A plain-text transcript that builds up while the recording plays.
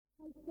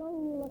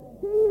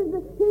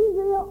He's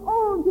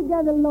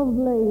altogether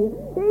lovely.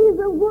 He's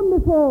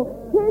wonderful.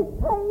 His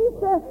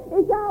face,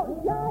 it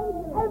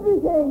outshines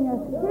everything.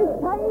 His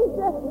face,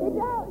 it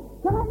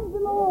outshines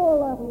them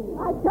all.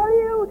 I tell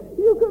you,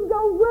 you can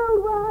go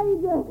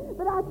worldwide,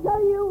 but I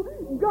tell you,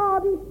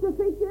 God is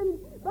sufficient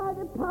by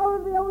the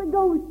power of the Holy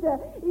Ghost.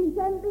 He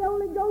sent the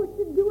Holy Ghost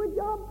to do a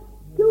job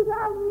 2,000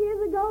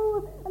 years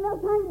ago, and I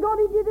thank God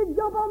he did a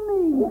job on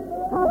me.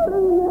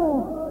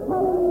 Hallelujah,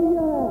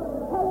 hallelujah,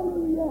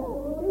 hallelujah.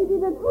 He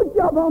did a good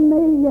job on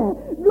me.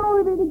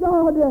 Glory be to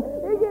God.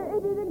 He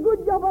did a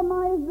good job on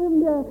my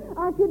husband.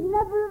 I could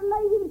never have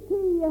made him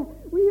see.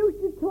 We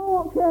used to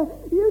talk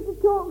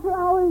for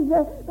hours,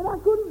 but I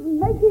couldn't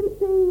make him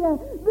see.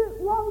 But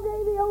one day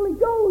the Holy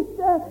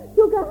Ghost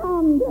took a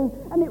hand,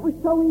 and it was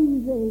so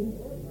easy.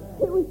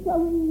 It was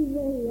so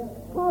easy.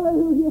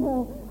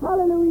 Hallelujah.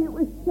 Hallelujah. It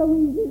was so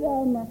easy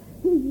then.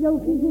 His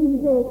yoke is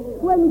easy.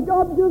 When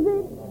God does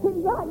it,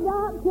 it's like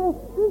that.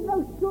 There's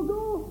no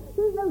struggle.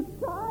 There's no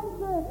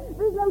strife.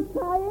 There's no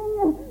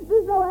trying.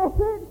 There's no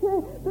effort.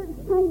 But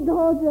thank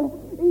God,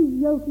 his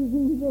yoke is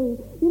easy.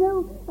 You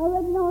know, I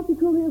read an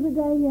article the other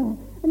day,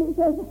 and it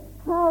says,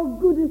 how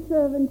good a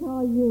servant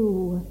are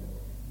you?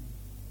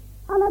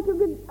 And I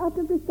took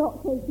a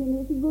stock taking.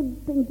 It's a good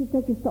thing to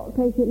take a stock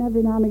taking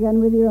every now and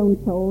again with your own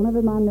soul,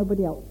 never mind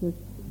nobody else's.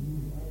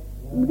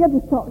 We get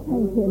a stock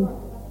taking.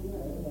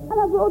 And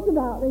I thought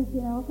about this, you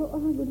know. I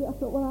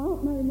thought, well, I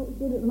don't very much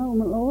good at the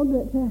moment, Lord,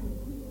 but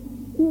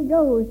here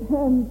goes.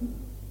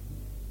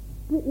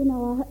 But, you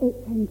know,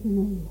 it came to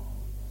me.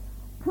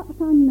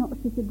 Perhaps I'm not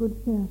such a good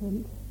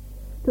servant,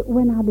 but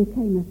when I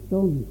became a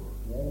son,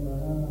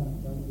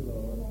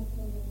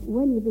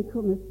 when you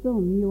become a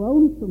son, you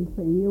own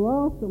something, you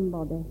are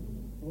somebody.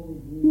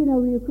 You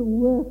know, you can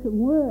work and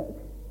work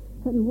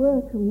and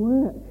work and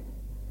work.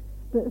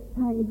 But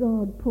thank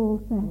God, Paul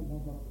said,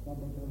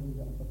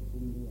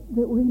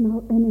 that we're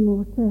not any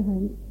more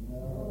servants.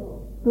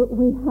 But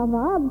we have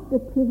had the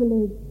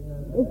privilege.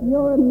 If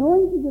you're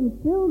anointed and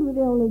filled with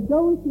the Holy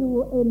Ghost, you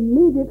will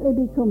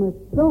immediately become a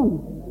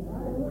son.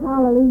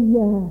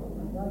 Hallelujah.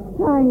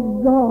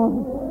 Thank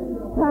God.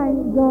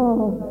 Thank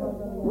God.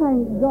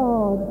 Thank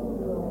God.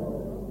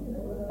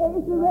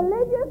 It's a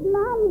religious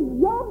man's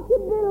job to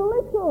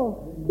belittle,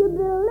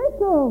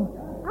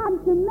 and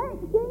to make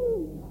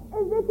things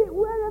as if it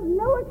were of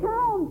no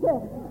account.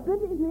 But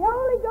it's the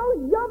Holy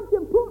Ghost's job to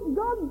put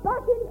God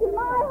back into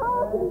my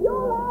heart and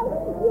your life.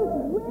 It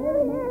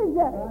really is.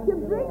 To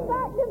bring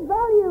back the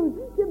values,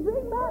 to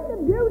bring back the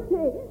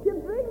beauty, to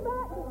bring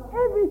back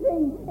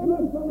everything in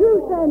its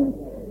true sense.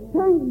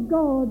 Thank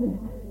God.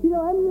 You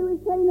know, Henry was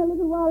saying a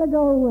little while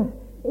ago,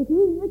 it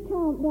is the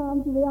countdown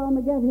to the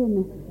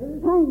Armageddon.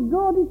 Thank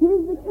God it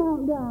is the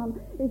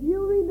countdown. If you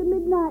read the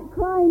Midnight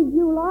Cry in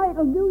July,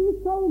 it'll do you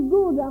so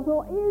good. I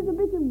thought, here's a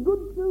bit of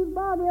good truth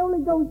by the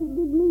Holy Ghost. It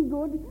did me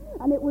good,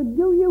 and it would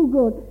do you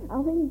good. I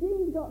think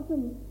Jean's got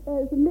some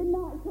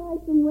Midnight Cry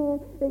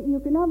somewhere that you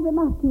can have them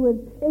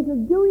afterwards.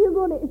 It'll do you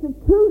good. It's the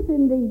truth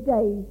in these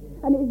days,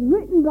 and it's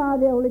written by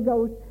the Holy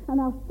Ghost. And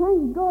I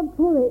thank God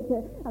for it.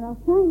 And I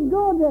thank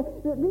God that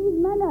these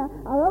men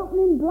are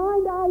opening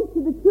blind eyes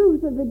to the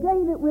truth of the day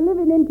that we're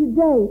living in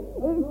today.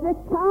 It's the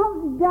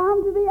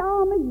countdown to the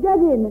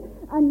Armageddon.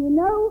 And you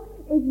know,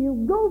 if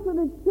you go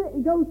through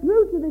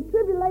to the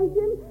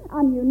tribulation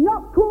and you're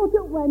not caught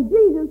up when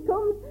Jesus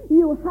comes,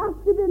 you have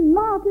to be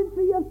martyred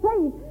for your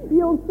faith.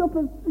 You'll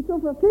suffer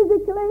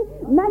physically,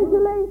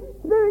 mentally,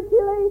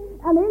 spiritually,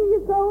 and in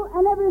your soul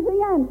and everything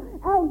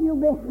else. You'll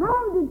be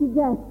hounded to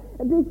death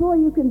before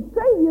you can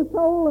save your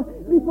soul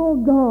before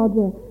God.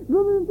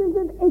 Brothers and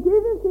sisters, it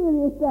is a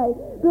serious day,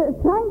 but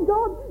thank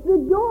God the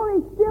door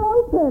is still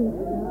open.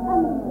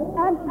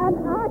 And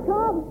I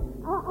can't,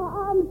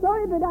 I'm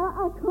sorry, but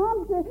I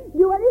can't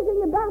do anything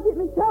about it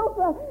myself.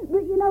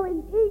 But you know,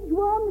 it's each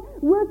one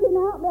working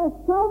out their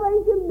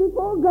salvation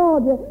before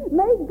God.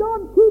 May God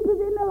keep us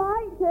in the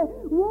light,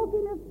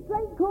 walking a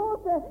straight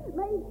course.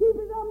 May He keep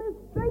us on the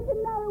straight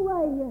and narrow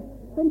way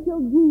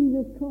until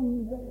Jesus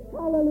comes.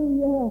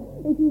 Hallelujah.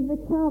 It is the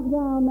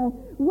countdown.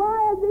 Why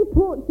has He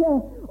put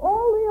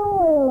all the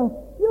oil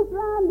just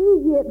round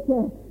Egypt?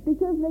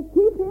 Because they're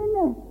keeping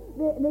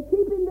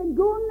the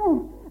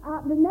gun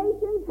at the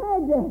nation's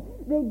head.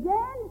 They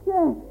daren't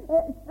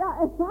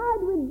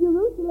side with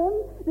Jerusalem.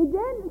 They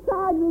daren't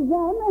side with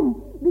them,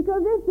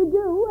 because if they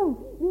do,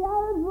 the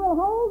Arabs will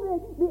hold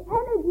the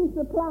energy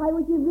supply,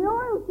 which is the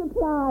oil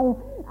supply,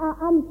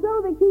 and so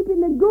they're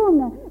keeping the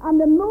gun, and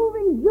they're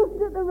moving just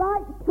at the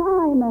right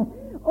time.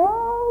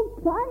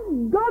 Oh,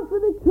 thank God for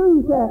the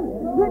truth.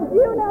 But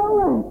you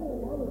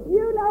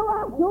know,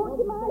 I thought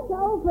to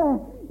myself,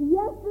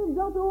 yes, they've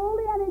got all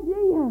the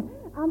energy,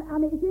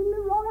 and it's in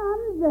the wrong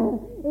hands.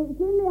 It's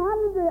in the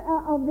hands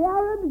of the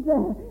Arabs,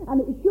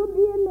 and it should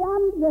be in the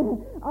hands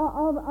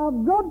of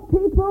God's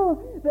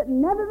people. But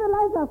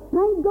nevertheless, I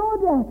thank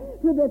God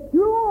for the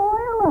true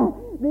oil,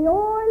 the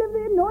oil of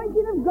the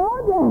anointing of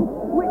God,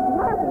 which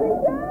has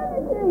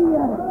eternity.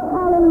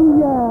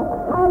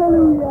 Hallelujah,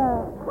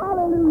 hallelujah,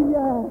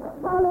 hallelujah,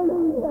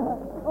 hallelujah.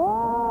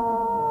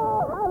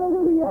 Oh,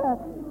 hallelujah.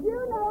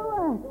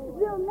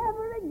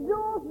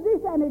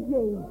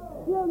 energy.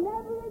 You'll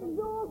never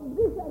exhaust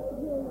this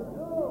energy.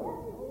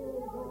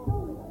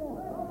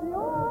 The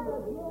oil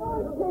of the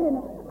anointing.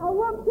 I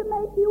want to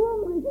make you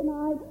hungry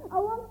tonight. I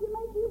want to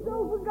make you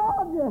go for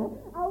God.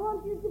 I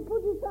want you to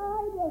put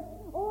aside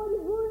all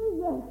your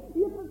worries,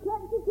 your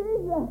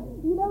perplexities.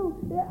 You know,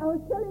 I was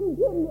telling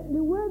Jim that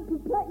the word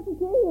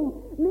perplexity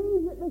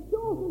means that the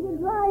sources are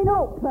drying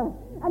up.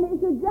 And it's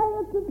a day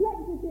of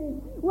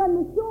perplexity when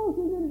the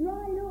sources are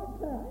drying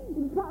up.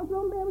 You perhaps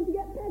won't be able to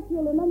get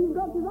petrol, and then you've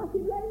got to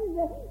ratchet lanes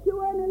to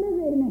earn a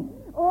living.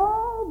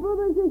 Oh,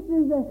 brothers and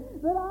sisters,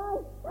 but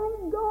I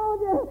thank God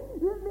that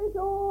this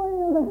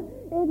oil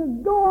is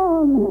go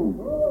on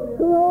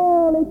for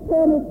all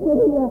eternity.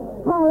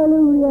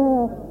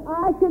 Hallelujah.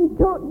 I can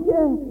touch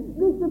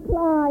the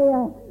supply.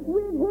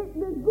 We've hit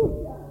the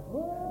gusher.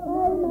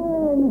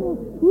 Amen.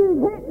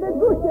 We've hit the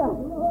gusher.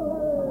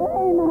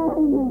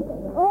 Amen.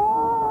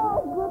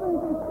 Oh,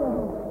 brothers and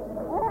sisters.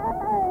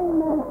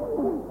 Amen.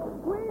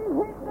 We've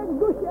hit the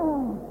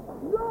gusher.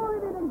 Glory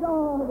be to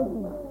God.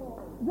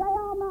 They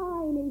are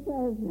mine, he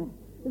says.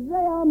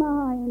 They are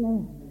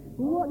mine.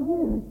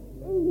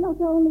 He's not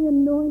only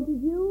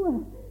anointed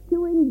you to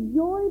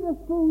enjoy the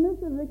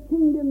fullness of the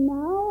kingdom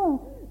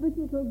now, but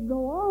it'll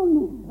go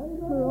on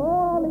for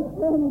all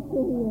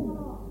eternity.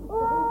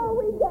 Oh,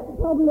 we get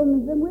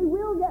problems, and we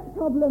will get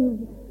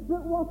problems.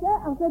 But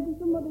whatever, I said to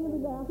somebody the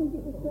other day, I think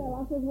it was Phil,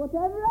 I said,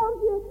 whatever else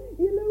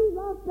you lose,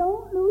 love,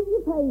 don't lose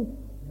your faith.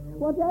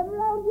 Whatever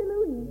else you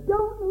lose,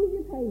 don't lose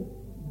your faith.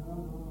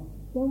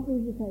 Don't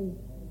lose your faith.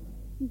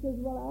 He says,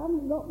 well, I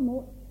haven't got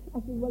much. I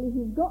said, well, if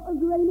you've got a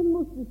grain of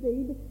mustard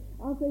seed,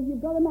 I said,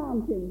 you've got a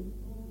mountain.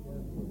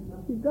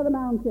 You've got a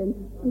mountain.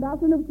 And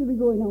that's enough to be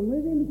going on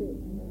with, isn't it?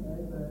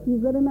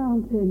 You've got a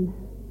mountain.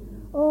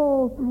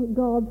 Oh, thank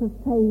God for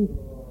faith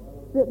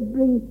that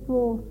brings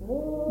forth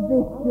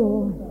this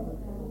joy.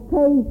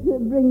 Faith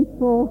that brings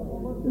forth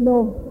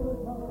love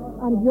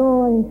and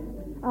joy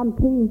and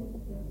peace.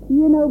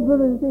 You know,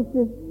 brothers and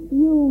sisters,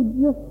 you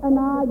just and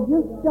I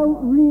just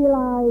don't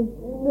realize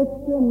the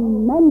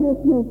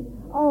tremendousness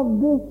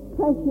of this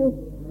precious,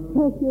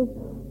 precious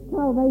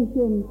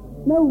salvation.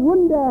 No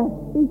wonder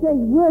he says,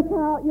 work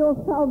out your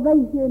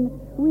salvation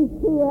with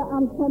fear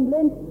and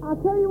trembling. I'll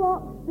tell you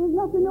what, there's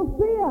not enough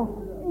fear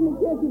in the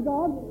church of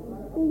God.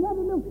 There's not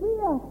enough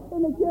fear in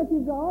the church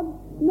of God.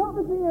 Not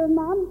the fear of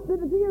man, but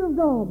the fear of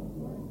God.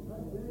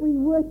 We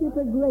worship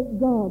a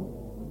great God.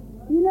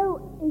 You know,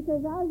 he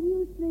says, as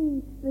you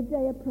see the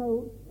day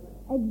approach,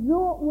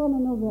 exhort one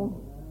another.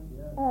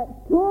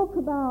 Talk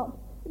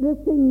about the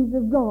things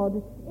of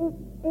God.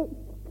 It's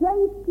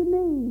strength to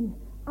me,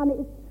 and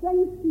it's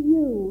strength to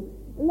you.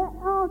 Let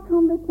our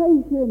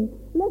conversation,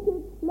 let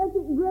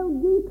it grow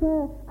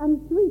deeper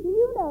and sweeter.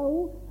 You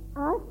know,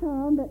 I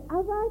found that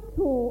as I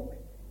talk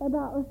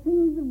about the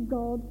things of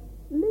God,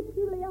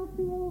 literally I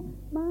feel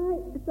my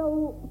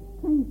soul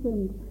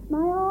strengthened.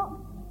 My heart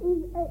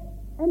is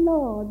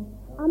enlarged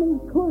and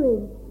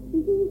encouraged.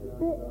 You see,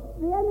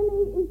 the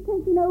enemy is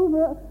taking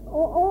over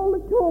all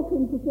the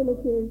talking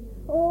facilities,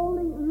 all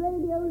the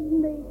radios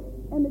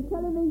and the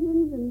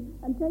televisions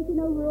and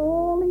taking over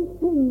all these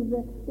things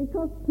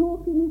because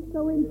talking is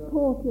so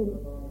important.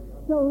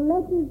 So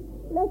let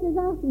us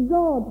ask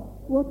God,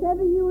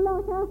 whatever you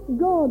lack, ask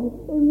God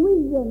in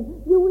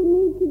wisdom. Do we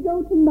need to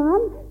go to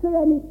man for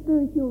any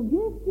spiritual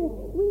gift?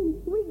 We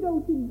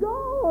go to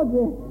God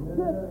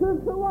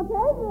for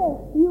whatever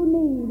you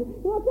need,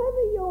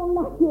 whatever you're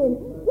lacking.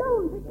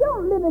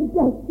 Don't live a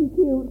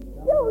destitute.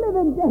 Don't live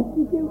a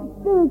destitute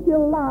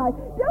spiritual life.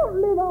 Don't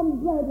live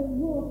on bread and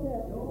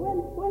water.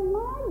 When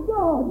my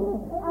God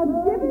has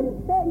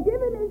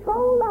given his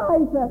whole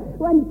life,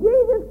 when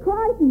Jesus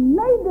Christ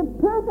made the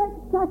perfect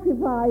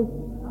sacrifice,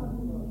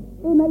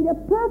 he made a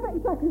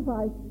perfect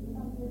sacrifice,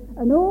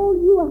 and all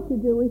you have to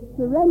do is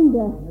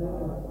surrender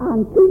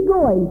and keep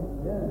going.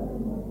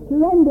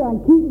 Surrender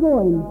and keep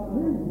going.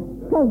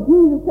 Because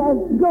Jesus says,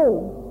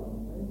 go.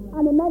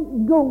 And he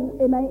meant go,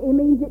 he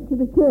means it to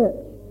the church.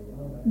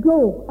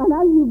 Go. And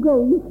as you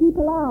go, you keep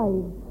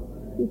alive.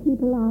 You keep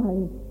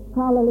alive.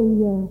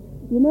 Hallelujah.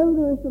 You know,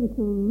 there are some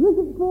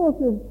terrific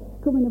forces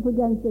coming up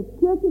against the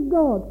church of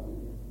God.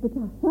 But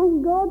I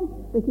thank God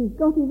that he's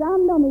got his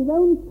hand on his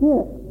own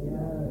church.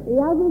 He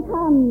has his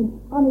hand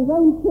on his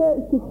own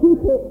church to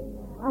keep it,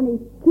 and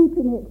he's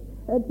keeping it.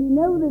 You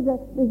know,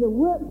 there's a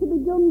work to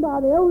be done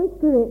by the Holy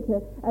Spirit,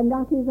 and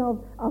that is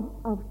of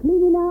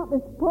cleaning out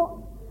the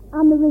spots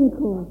and the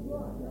wrinkles.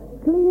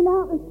 Cleaning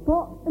out the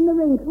spots and the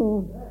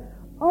wrinkles.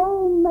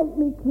 Oh, make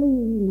me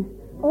clean.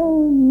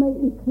 Oh, make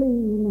me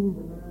clean.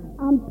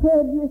 And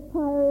purge with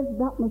fire if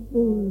that must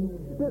be,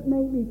 but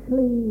make me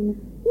clean.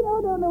 You know,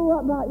 I don't know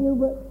what about you,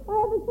 but I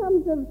have a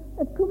chance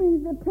of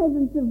coming into the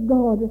presence of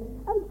God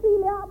and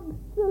feeling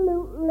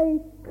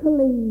absolutely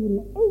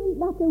clean. Isn't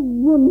that a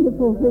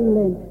wonderful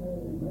feeling?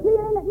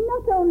 Feeling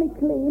not only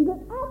clean, but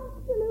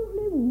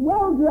absolutely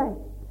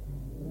well-dressed.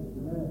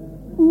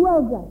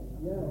 Well-dressed.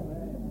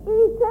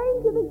 He's saying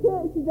to the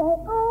church today,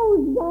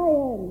 oh,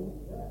 Zion,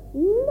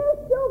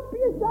 lift up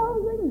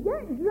yourselves and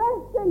get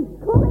dressed and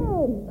come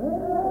in.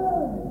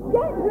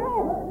 Get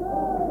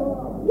dressed.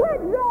 Get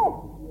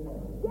dressed.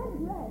 Get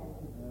dressed.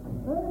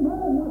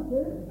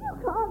 You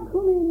can't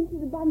come into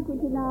the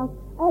banqueting house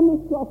any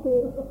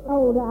sloppy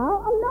old owl.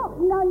 I'm not.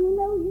 Now, you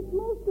know, it's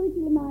more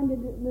spiritually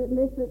minded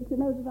to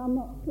know that I'm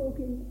not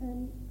talking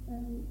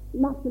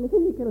masculine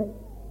physically.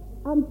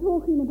 I'm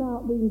talking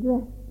about being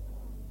dressed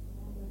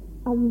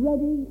and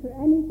ready for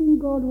anything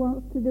God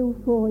wants to do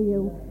for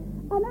you.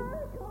 And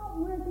I can't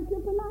work it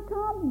up and I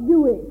can't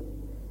do it.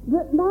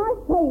 But my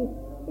faith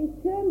is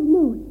turned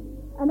loose,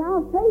 and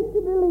our faith to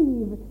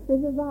believe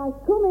that as I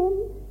come in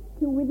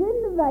to within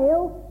the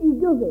veil, he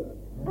does it.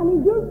 And he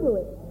does do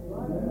it.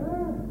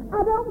 I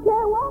don't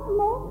care what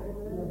muck,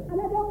 and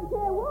I don't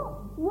care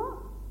what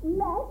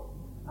mess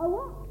or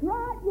what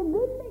tripe you've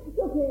been mixed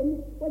up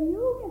in. When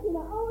you get in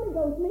the Holy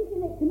Ghost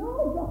meeting, it can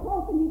all drop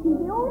off and you can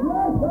be all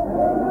right.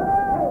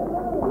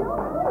 Be all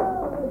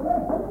right.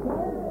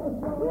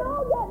 We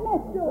all get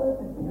messed up.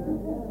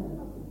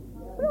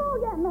 We all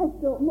get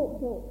messed up,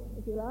 mucked up,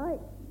 if you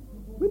like.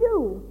 We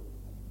do.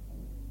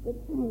 But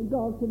thank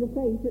God for the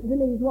faith that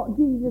believes what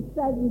Jesus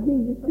said and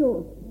Jesus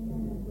does.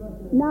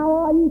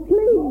 Now are ye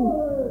clean?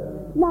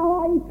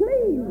 Now are ye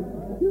clean?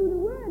 Through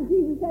the word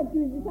Jesus said to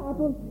his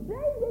disciples,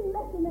 they've been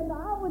messing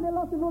about with a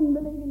lot of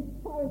unbelieving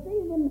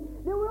Pharisees, and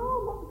they were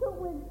all mucked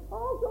up with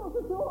all sorts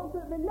of thoughts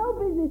that they'd no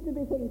business to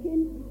be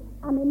thinking.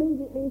 And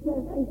immediately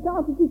he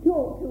started to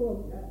talk to them.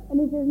 And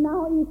he says,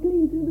 now are ye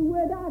clean through the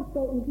word I've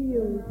spoken to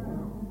you?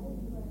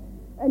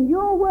 And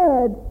your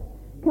word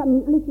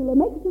can literally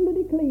make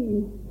somebody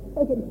clean.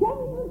 It can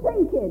change the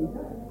thinking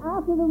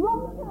out of the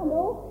wrong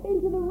channel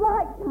into the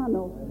right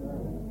channel.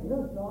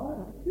 That's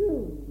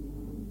true.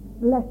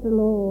 Bless the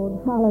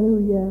Lord.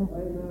 Hallelujah.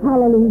 Amen.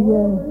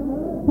 Hallelujah.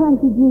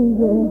 Thank you,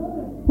 Jesus.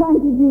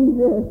 Thank you,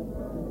 Jesus.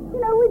 You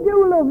know, we do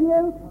love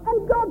you, and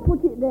God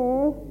put it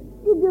there.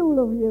 He do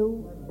love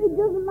you. It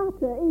doesn't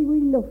matter. We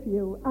love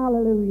you.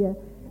 Hallelujah.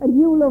 And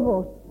you love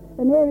us.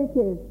 And here it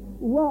is.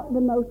 What the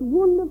most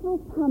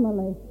wonderful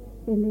family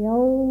in the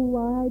whole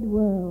wide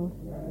world.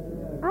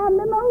 And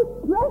the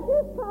most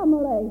precious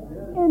family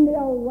in the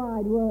whole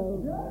wide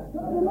world.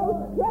 The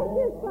most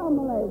precious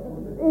family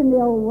in the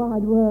whole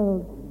wide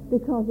world,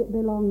 because it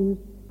belongs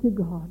to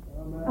God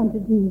and to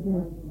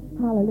Jesus.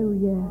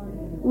 Hallelujah.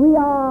 We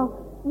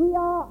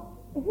are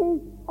his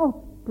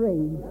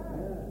offspring.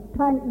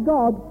 Thank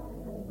God.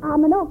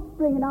 I'm an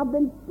offspring, and I've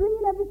been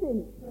springing ever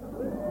since.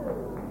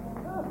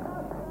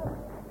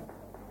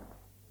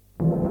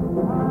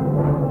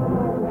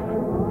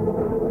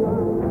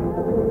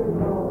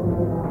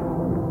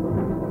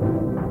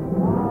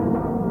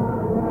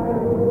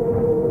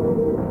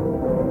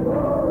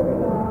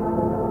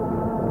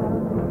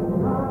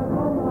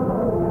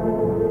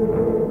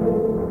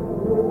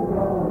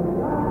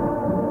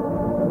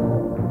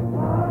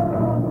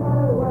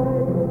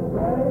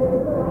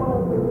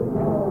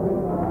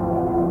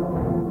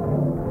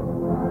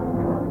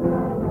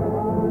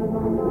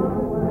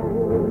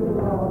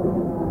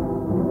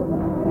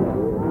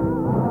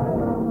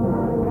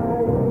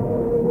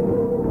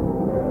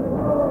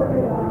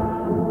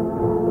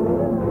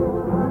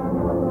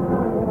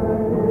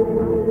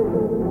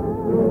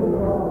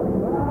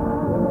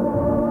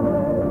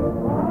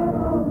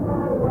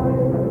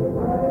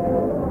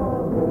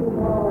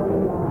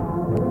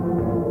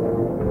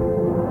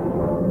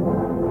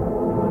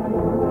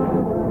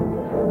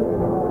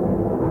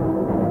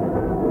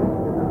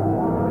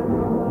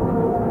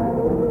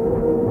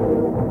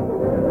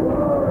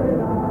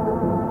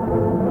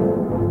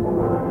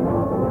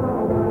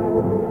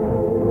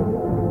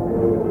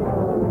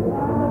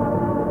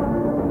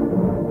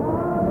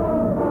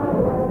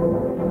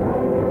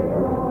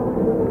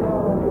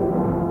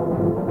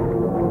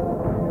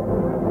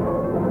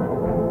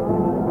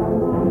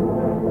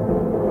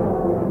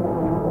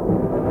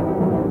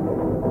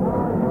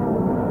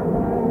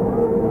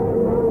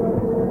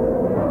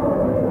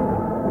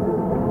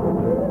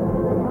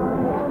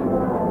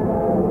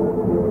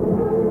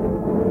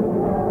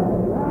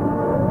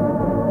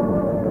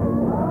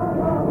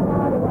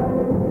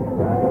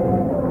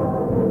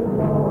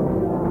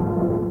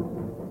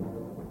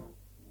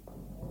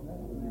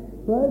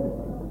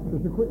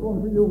 Just a quick one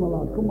for you, my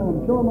lad. Come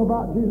on, show them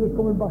about Jesus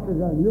coming back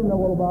again. You know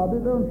all about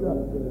it, don't you?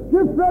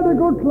 Give Fred a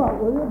good clap,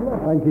 will you?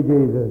 Thank you,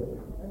 Jesus.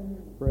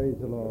 Praise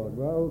the Lord.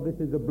 Well, this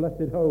is a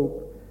blessed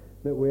hope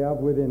that we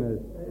have within us.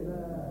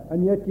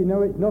 And yet, you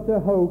know, it's not a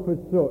hope as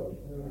such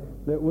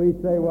that we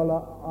say, well,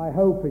 I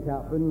hope it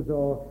happens,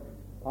 or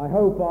I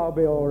hope I'll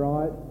be all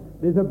right.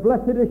 There's a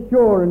blessed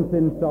assurance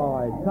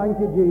inside. Thank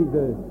you,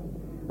 Jesus.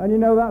 And you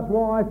know, that's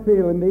what I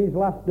feel in these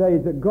last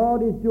days, that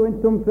God is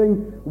doing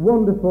something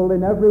wonderful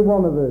in every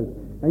one of us.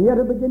 And yet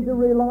I begin to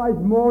realize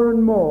more and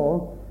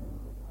more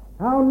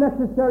how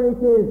necessary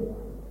it is,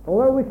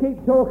 although we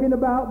keep talking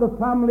about the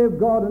family of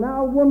God and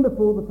how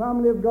wonderful the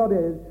family of God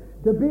is,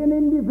 to be an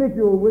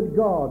individual with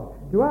God,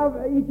 to have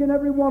each and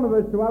every one of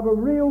us to have a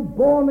real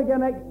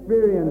born-again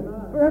experience,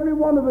 for every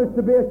one of us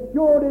to be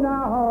assured in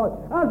our heart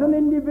as an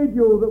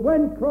individual that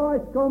when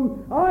Christ comes,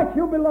 I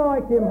shall be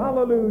like him.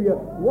 Hallelujah.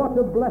 What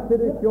a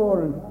blessed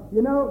assurance.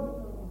 You know,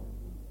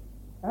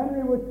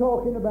 Henry was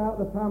talking about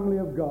the family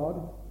of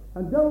God,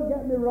 and don't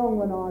get me wrong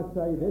when I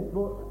say this,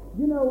 but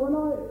you know, when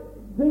I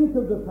think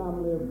of the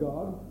family of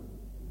God,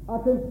 I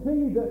can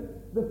see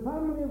that the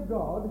family of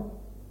God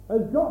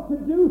has got to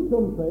do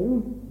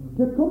something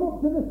to come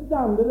up to the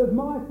standard of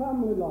my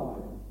family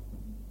life.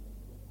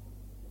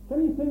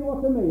 Can you see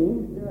what I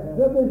mean?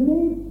 Yeah. That there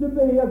needs to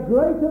be a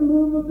greater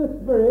move of the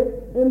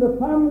Spirit in the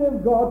family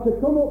of God to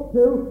come up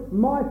to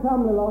my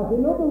family life.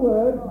 In other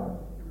words,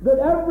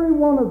 that every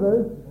one of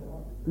us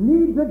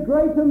needs a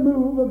greater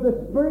move of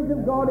the Spirit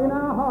of God in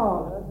our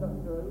hearts.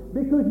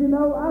 Because, you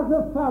know, as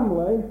a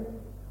family,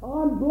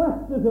 I'm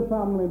blessed as a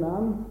family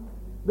man,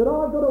 that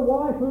I've got a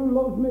wife who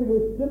loves me,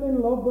 we're still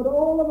in love, but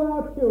all of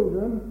our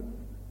children,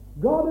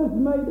 God has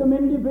made them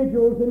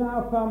individuals in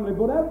our family,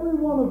 but every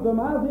one of them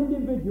as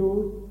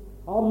individuals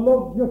are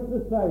loved just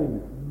the same.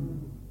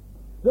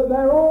 That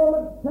they're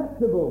all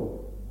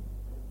acceptable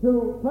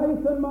to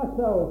Faith and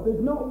myself.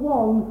 There's not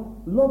one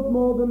loved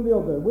more than the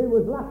other. We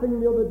was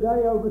laughing the other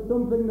day over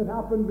something that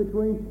happened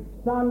between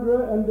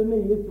Sandra and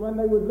Denise when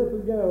they were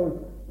little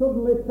girls.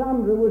 Suddenly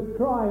Sandra was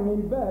crying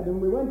in bed, and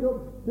we went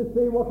up to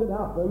see what had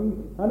happened,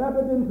 and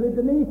evidently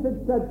Denise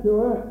had said to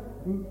her,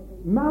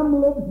 "Mum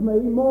loves me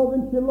more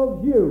than she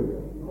loves you."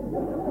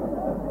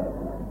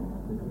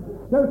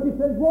 So she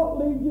said, "What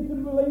leads you to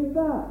believe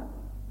that?"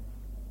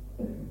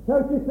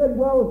 So she said,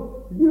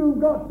 "Well, you've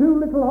got 2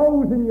 little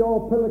holes in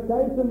your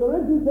pillowcase and there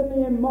isn't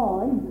any in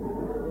mine.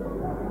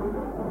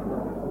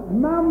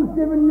 Mum's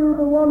given you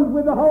the ones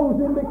with the holes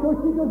in because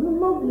she doesn't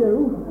love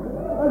you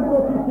as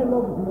much as she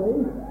loves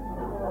me."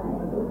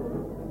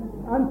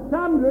 And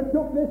Sandra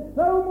took this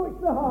so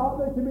much to heart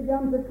that she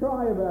began to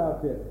cry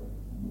about it.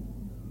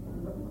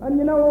 And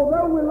you know,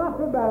 although we laugh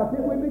about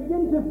it, we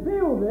begin to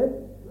feel this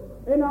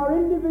in our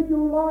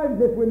individual lives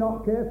if we're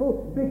not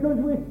careful, because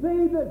we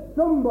see that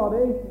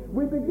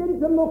we begin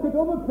to look at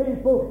other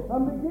people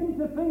and begin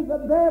to think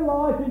that their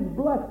life is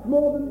blessed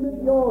more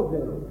than yours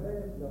is.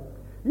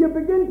 You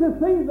begin to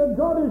think that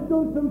God has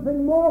done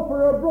something more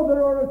for a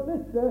brother or a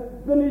sister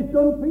than He's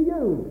done for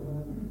you.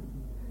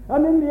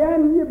 And in the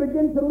end, you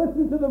begin to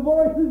listen to the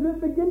voices that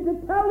begin to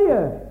tell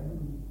you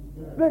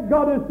that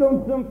God has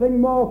done something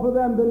more for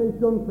them than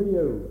He's done for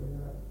you.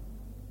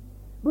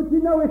 But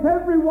you know, if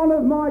every one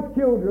of my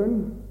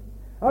children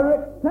are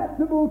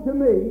acceptable to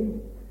me,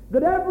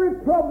 that every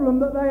problem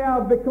that they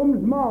have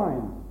becomes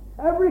mine.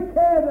 Every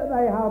care that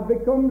they have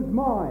becomes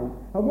mine.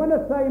 And when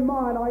I say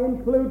mine, I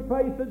include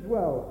Faith as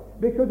well,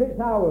 because it's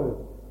ours.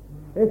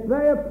 If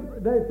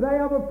they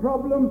have a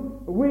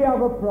problem, we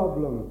have a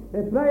problem.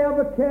 If they have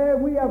a care,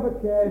 we have a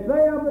care. If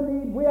they have a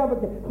need, we have a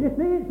care. You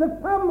see, it's a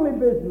family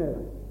business.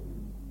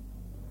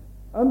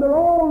 And they're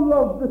all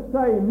loved the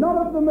same. None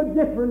of them are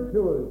different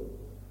to us.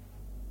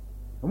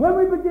 And when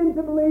we begin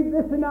to believe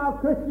this in our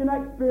Christian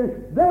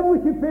experience, then we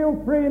should feel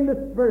free in the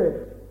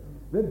Spirit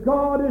that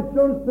God has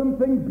done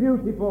something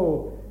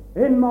beautiful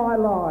in my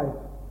life.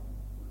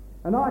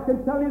 And I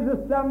can tell you as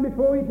I stand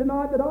before you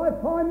tonight that I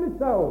find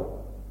myself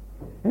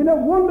in a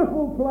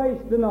wonderful place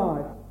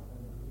tonight.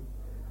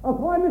 I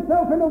find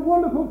myself in a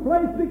wonderful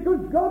place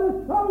because God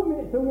has told me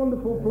it's a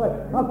wonderful place.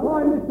 I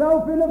find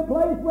myself in a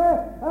place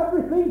where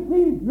everything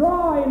seems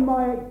dry in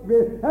my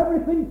experience.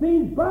 Everything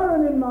seems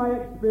barren in my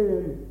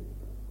experience.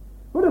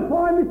 But I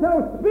find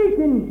myself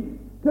speaking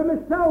to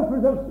myself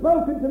as I've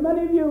spoken to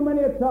many of you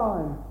many a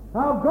time.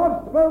 How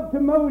God spoke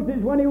to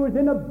Moses when he was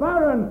in a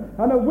barren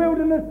and a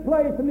wilderness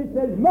place, and He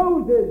says,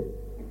 "Moses,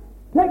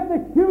 take the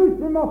shoes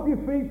from off your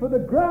feet, for the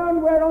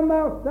ground whereon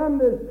thou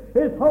standest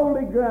is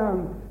holy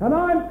ground." And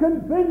I'm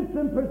convinced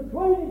and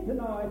persuaded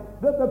tonight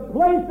that the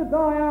place that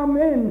I am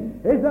in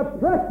is a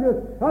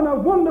precious and a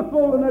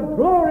wonderful and a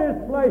glorious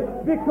place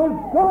because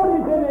God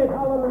is in it.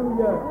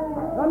 Hallelujah.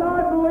 And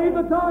I believe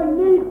that I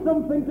need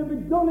something to be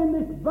done in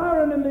this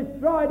barren and this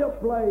dried up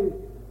place,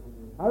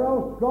 or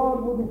else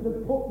God wouldn't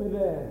have put me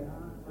there.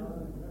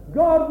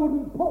 God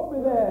wouldn't put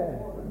me there.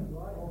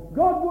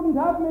 God wouldn't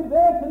have me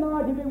there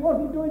tonight if He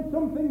wasn't doing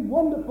something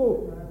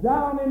wonderful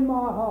down in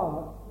my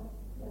heart.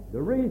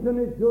 The reason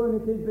He's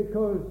doing it is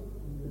because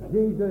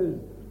Jesus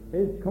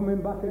is coming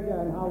back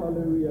again.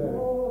 Hallelujah.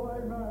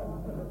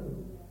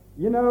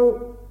 You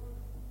know,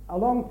 a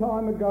long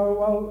time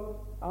ago,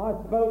 I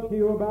spoke to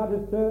you about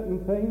a certain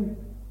thing,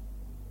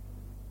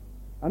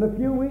 and a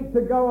few weeks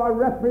ago I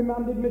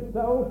reprimanded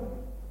myself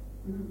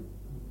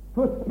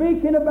for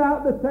speaking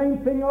about the same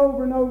thing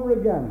over and over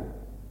again.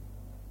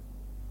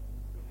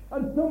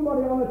 And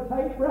somebody on a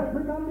tape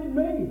reprimanded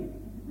me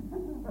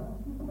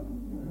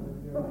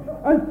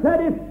and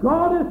said, "If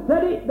God has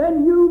said it,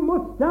 then you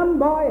must stand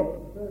by it."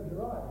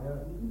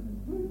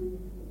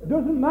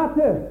 Doesn't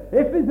matter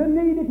if there's a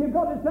need. If you've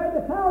got to say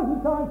it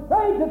 1,000 times,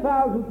 say it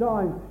 1,000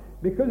 times,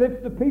 because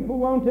if the people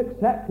won't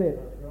accept it,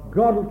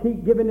 God will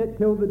keep giving it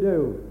till they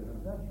do.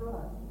 That's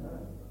right.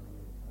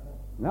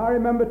 And I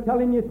remember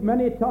telling you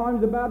many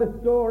times about a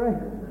story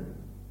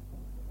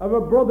of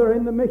a brother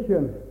in the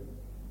mission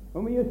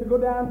when we used to go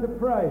down to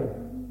pray.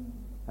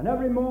 And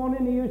every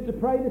morning he used to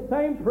pray the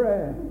same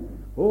prayer.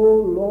 "Oh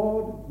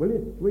Lord, will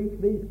you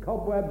sweep these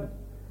cobwebs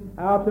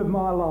out of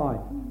my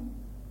life.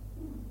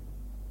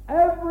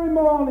 Every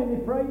morning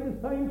he prayed the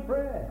same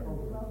prayer.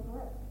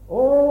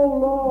 Oh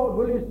Lord,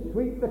 will you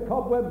sweep the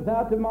cobwebs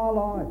out of my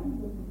life?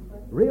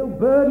 Real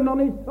burden on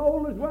his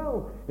soul as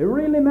well. He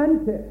really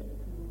meant it.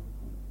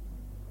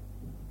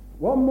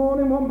 One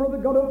morning one brother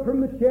got up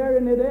from the chair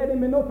and he'd heard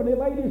him enough and he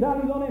laid his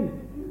hands on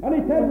him. And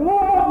he said,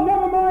 Lord,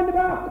 never mind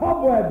about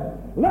cobwebs.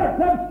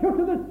 Let's have shut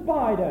of the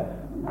spider.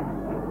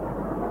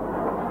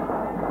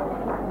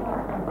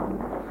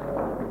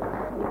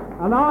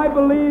 And I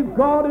believe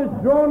God has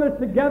drawn us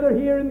together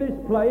here in this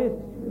place.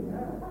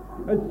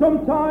 And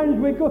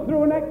sometimes we go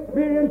through an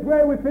experience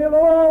where we feel,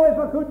 oh, if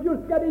I could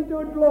just get into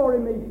a glory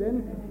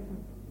meeting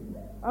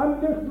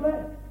and just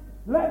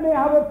let me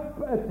have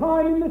a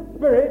time in the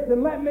Spirit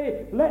and let's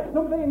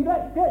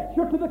get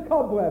shut of the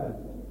cobwebs.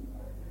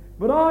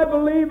 But I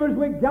believe as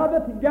we gather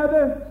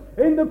together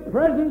in the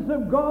presence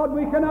of God,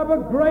 we can have a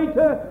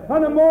greater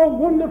and a more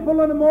wonderful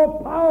and a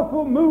more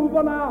powerful move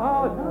on our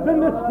hearts than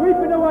the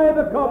sweeping away of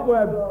the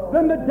cobwebs,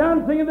 than the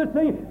dancing and the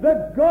singing,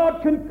 that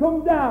God can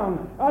come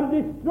down and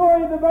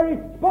destroy the very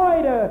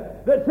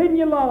spider that's in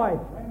your life.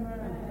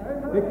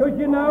 Because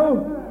you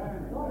know,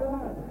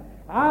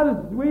 as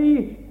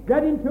we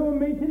get into a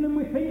meeting and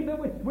we think that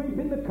we're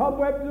sweeping the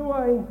cobwebs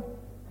away,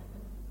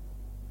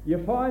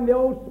 you find the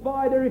old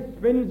spider, he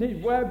spins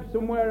his web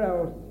somewhere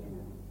else.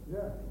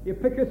 You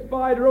pick a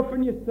spider up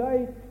and you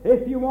say,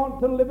 if you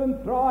want to live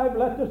and thrive,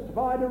 let the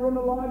spider run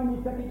alive, and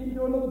you take it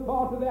into another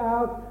part of the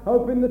house,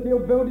 hoping that he'll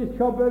build his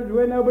cobwebs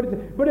away.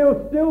 But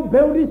he'll still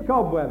build his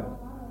cobwebs.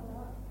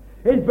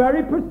 He's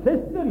very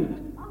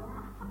persistent.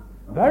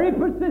 Very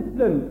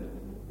persistent.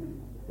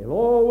 He'll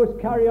always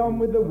carry on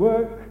with the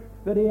work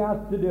that he has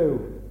to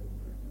do.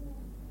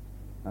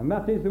 And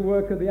that is the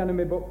work of the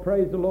enemy. But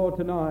praise the Lord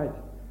tonight,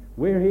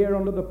 we're here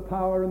under the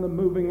power and the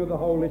moving of the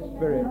Holy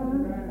Spirit.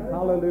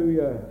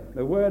 Hallelujah.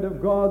 The Word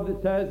of God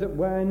that says that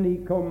when He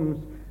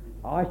comes,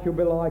 I shall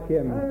be like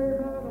Him.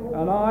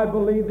 And I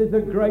believe there's a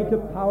greater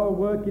power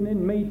working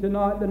in me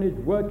tonight than is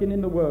working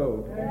in the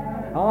world.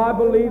 I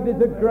believe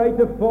there's a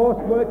greater force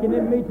working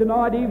in me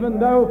tonight, even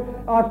though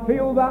I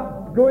feel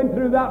that going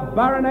through that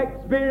barren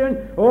experience.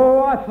 Oh,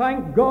 I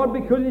thank God,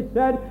 because He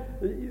said,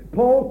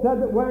 Paul said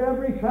that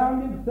wherever he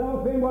found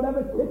himself in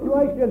whatever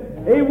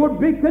situation, he would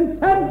be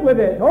content with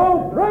it.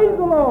 Oh, praise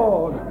the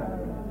Lord.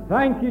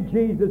 Thank you,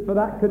 Jesus, for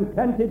that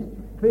contented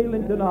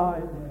feeling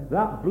tonight.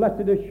 That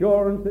blessed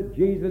assurance that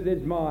Jesus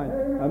is mine.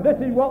 And this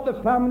is what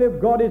the family of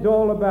God is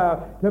all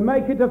about. To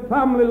make it a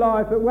family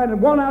life, that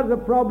when one has a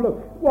problem,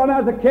 one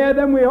has a care,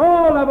 then we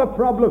all have a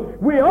problem.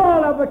 We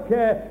all have a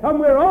care. And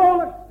we're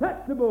all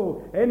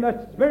acceptable in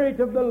the Spirit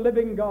of the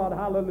living God.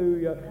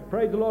 Hallelujah.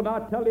 Praise the Lord.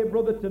 I tell you,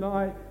 brother,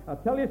 tonight, I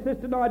tell you, sister,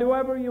 tonight,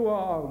 whoever you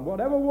are,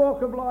 whatever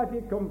walk of life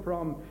you come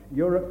from,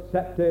 you're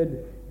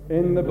accepted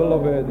in the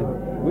beloved.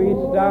 We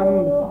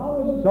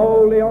stand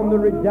solely on the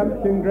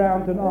redemption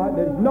ground tonight.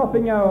 There's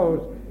nothing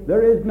else.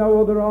 There is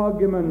no other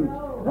argument.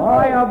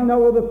 I have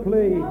no other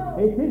plea.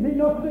 It is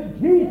enough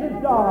that Jesus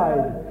died,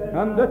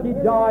 and that He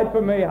died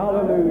for me.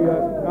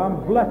 Hallelujah.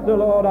 And bless the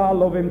Lord, I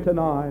love Him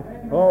tonight.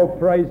 Oh,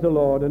 praise the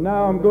Lord. And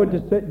now I'm going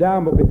to sit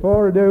down, but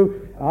before I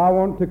do, I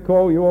want to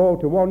call you all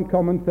to one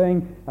common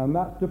thing, and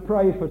that's to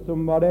pray for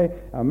somebody.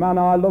 A man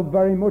I love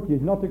very much.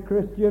 He's not a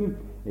Christian.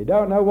 He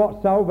don't know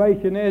what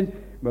salvation is,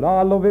 but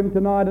I love him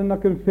tonight, and I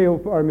can feel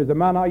for him. He's a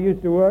man I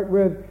used to work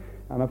with,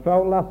 and I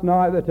felt last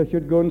night that I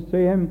should go and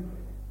see him.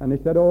 And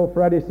he said, oh,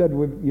 Fred, he said,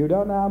 you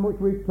don't know how much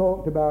we've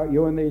talked about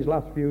you in these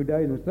last few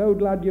days. I'm so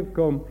glad you've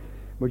come.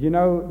 But you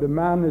know, the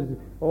man is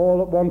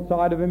all at one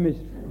side of him,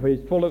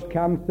 he's full of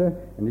cancer,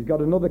 and he's got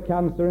another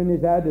cancer in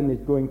his head, and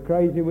he's going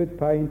crazy with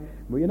pain.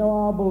 But you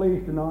know, I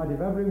believe tonight, if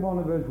every one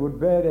of us would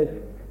bear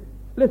this.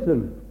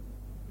 Listen,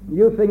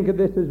 you think of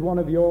this as one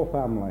of your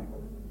family.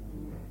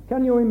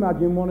 Can you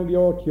imagine one of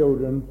your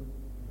children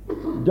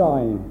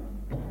dying?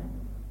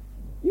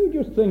 You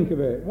just think of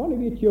it. One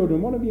of your children,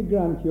 one of your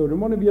grandchildren,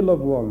 one of your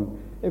loved ones.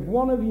 If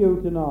one of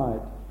you tonight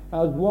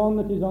has one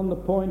that is on the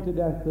point of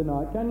death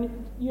tonight,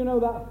 can you know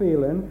that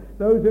feeling?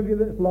 Those of you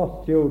that's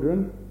lost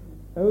children,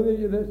 those of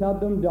you that's had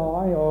them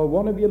die, or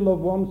one of your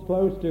loved ones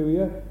close to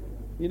you,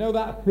 you know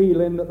that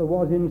feeling that there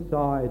was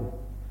inside,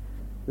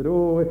 that,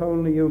 oh, if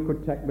only you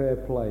could take their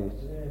place.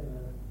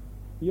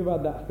 You've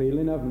had that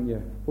feeling, haven't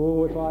you?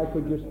 Oh, if I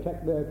could just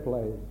take their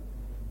place.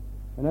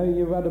 I know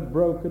you've had a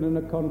broken and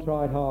a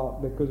contrite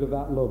heart because of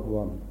that loved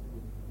one.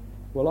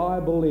 Well, I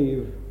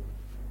believe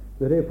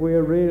that if we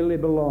really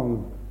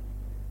belong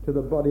to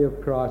the body of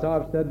Christ,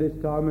 I've said this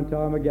time and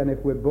time again, if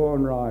we're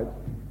born right,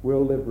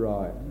 we'll live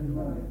right.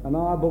 And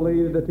I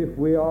believe that if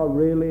we are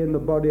really in the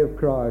body of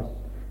Christ,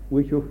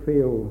 we shall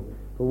feel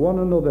for one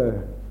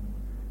another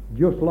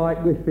just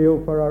like we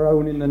feel for our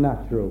own in the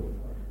natural.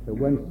 That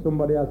when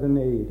somebody has a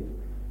need,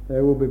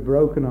 there will be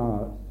broken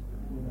hearts.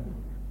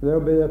 There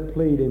will be a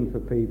pleading for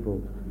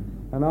people.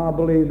 And I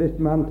believe this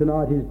man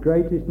tonight, his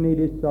greatest need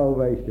is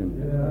salvation.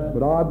 Yeah.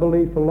 But I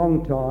believe for a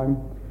long time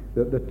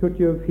that the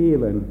touch of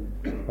healing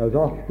has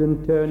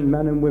often turned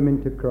men and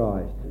women to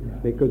Christ,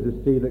 because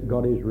they see that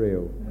God is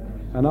real.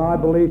 And I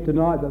believe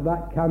tonight that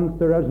that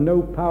cancer has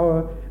no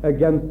power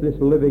against this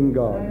living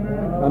God.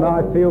 And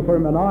I feel for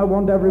him, and I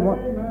want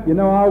everyone, you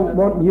know, I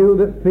want you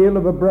that feel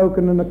of a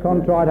broken and a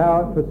contrite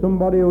heart for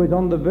somebody who is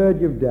on the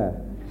verge of death,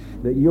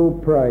 that you'll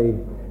pray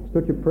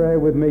such a prayer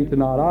with me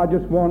tonight. I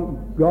just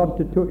want God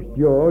to touch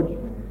George,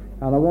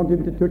 and I want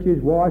him to touch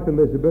his wife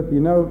Elizabeth. You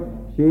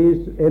know,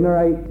 she's in her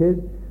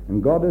 80s,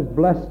 and God has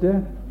blessed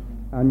her.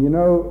 And you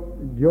know,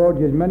 George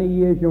is many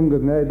years younger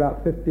than her,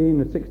 about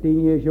 15 or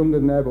 16 years younger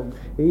than her, but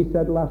he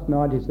said last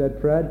night, he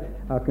said, Fred,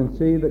 I can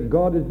see that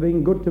God has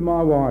been good to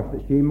my wife,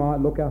 that she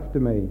might look after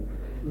me.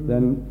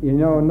 Then, you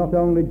know, not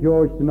only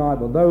George tonight,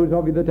 but those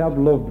of you that have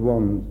loved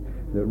ones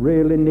that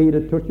really need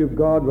a touch of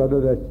God, whether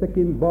they're sick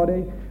in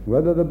body,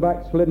 whether they're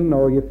backslidden,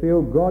 or you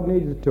feel God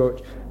needs a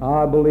touch,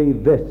 I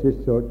believe this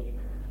is such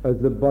as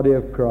the body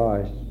of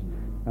Christ.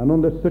 And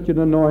under such an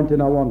anointing,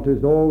 I want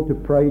us all to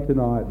pray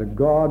tonight that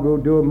God will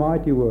do a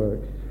mighty work.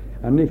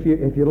 And if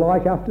you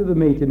like, after the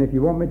meeting, if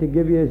you want me to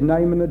give you his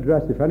name and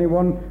address, if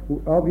anyone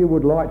of you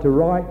would like to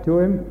write to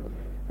him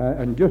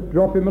and just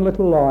drop him a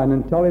little line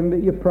and tell him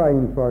that you're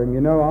praying for him. You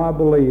know, I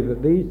believe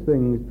that these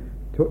things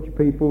touch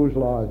people's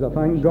lives. I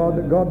thank God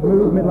that God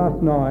moved me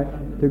last night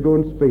to go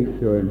and speak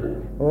to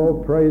him.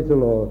 Oh, praise the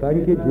Lord.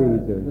 Thank you,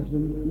 Jesus.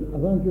 Listen, I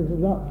thank you for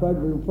that,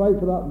 Fred. We'll pray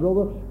for that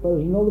brother. But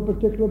there's another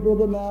particular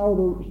brother now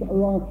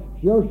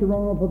that Joseph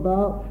rung up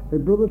about.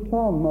 His brother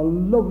Tom, a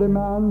lovely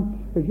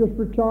man. He's just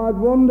retired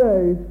one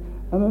day,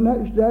 and the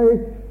next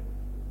day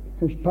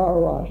he's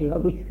paralyzed. He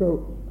had a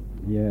stroke.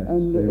 Yes,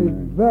 and amen.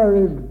 he's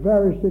very,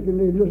 very sick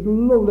indeed. Just a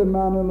lovely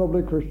man and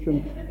lovely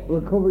Christian.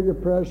 We'll cover your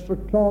prayers for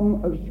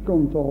Tom at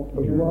Scunthorpe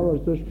as well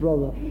as this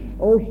brother.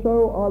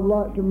 Also, I'd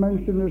like to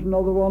mention there's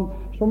another one.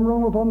 Some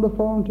rung up on the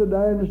phone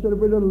today and they said,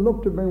 we'd have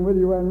loved to have been with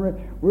you, Henry.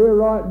 We're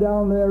right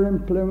down there in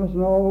Plymouth,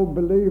 and oh,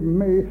 believe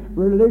me,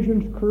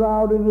 religion's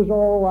crowding us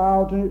all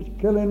out and it's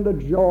killing the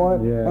joy,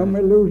 and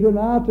we're losing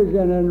out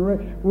again,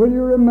 Henry. Will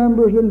you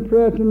remember us in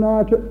prayer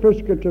tonight at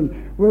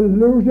Fiskerton? We're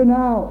losing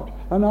out.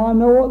 And I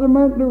know what they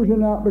meant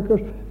losing out,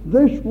 because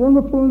this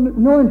wonderful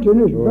anointing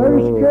is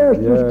very scarce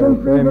in this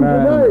country even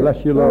today.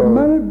 Bless you, There Lord.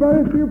 are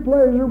very few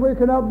places where we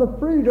can have the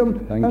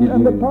freedom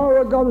and the power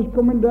of God is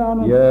coming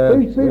down.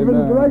 And these people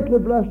are greatly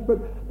blessed, but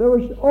they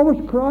was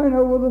almost crying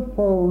over the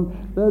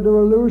phone that they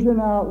were losing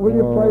out. Will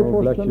you pray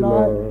for us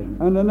tonight?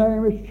 And the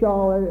name is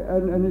Charlie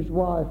and his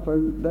wife,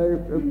 and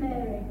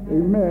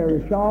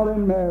Mary, Charlie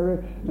and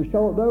Mary. And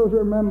so those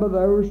remember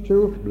those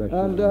two.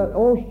 And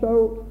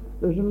also,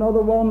 there's another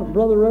one,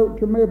 brother wrote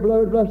to me,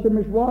 bless him,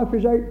 his wife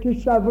is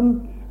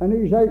 87 and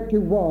he's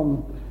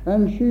 81.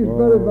 And she's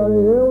very,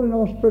 very ill in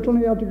hospital, and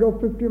he had to go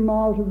 50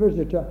 miles to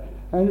visit her.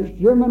 And it's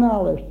Jim and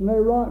Alice, and they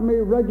write me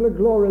regular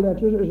glory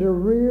letters. He's a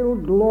real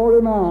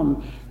glory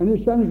man. And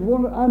he sends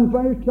one, and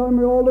when he's telling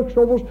me all the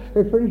troubles,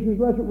 he finishes his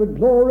letter with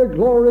glory,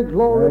 glory,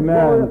 glory,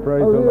 Amen. glory.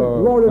 Praise a real the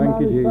Lord. glory Thank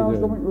man. you, He found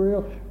Jesus. something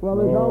real. Well,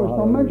 there's Alice.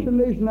 I'll mention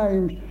these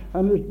names.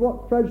 And there's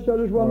what Fred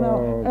said as well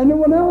now.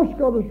 Anyone else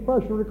got a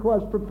special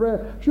request for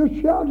prayer? Just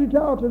shout it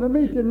out in a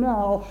meeting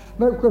now,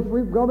 because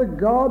we've got a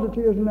God that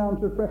he has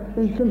answered prayer.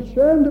 He's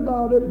concerned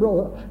about it,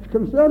 brother. He's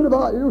concerned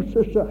about you,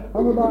 sister,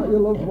 and about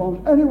your loved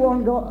ones.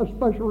 Anyone got a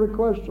special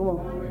request?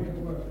 Oh,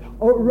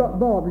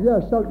 Bob,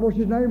 yes. What's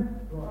his name?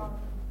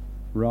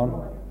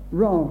 Ron.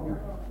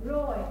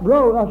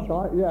 Roy, that's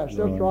right. Yes,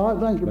 that's right.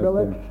 Thank you,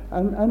 Billy.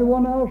 And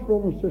anyone else,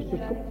 brothers and sisters?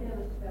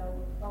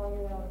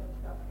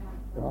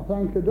 Oh,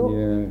 thank you,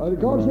 Doc.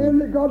 God's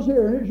hearing it, God's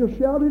hearing it. Just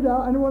shout it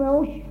out. Anyone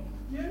else?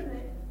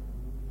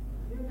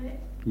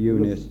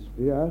 Eunice.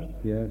 Yes.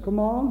 Come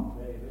on.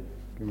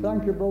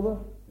 Thank you, brother.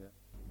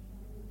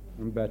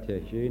 And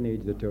Betty, she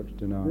needs a touch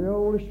tonight. The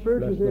Holy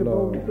Spirit is here,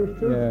 brothers and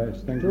sisters.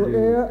 Yes, thank to you.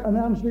 hear and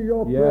answer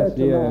your prayer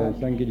tonight. Yes,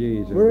 thank you,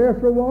 Jesus. We're here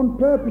for one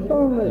purpose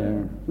only.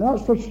 Yeah.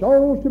 That's for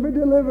souls to be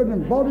delivered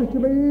and bodies to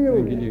be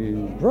healed. Thank you,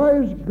 Jesus.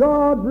 Praise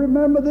God.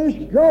 Remember, this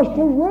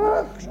gospel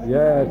works.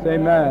 Yes,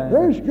 amen.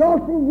 This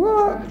gospel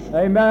works.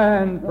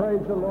 Amen.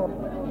 Praise the Lord.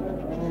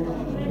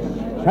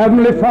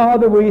 Heavenly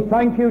Father, we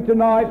thank you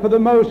tonight for the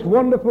most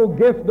wonderful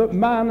gift that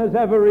man has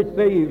ever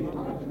received.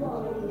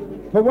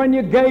 For when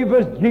you gave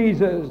us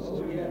Jesus,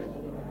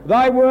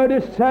 thy word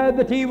has said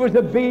that he was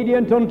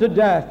obedient unto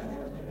death,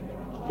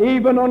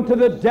 even unto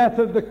the death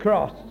of the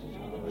cross.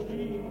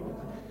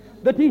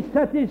 That he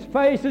set his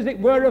face as it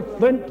were a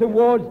flint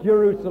towards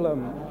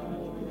Jerusalem.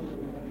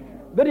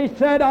 That he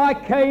said, I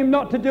came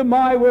not to do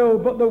my will,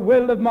 but the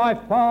will of my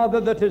Father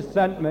that has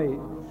sent me.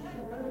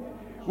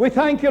 We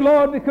thank you,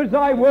 Lord, because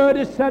thy word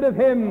has said of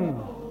him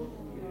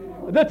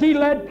that he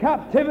led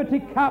captivity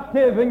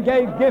captive and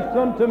gave gifts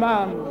unto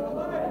man.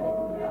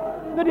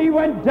 That he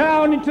went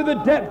down into the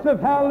depths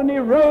of hell and he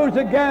rose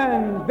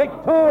again,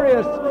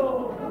 victorious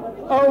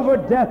over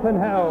death and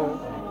hell.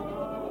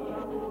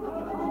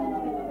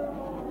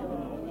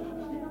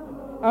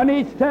 And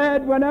he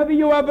said, whenever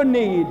you have a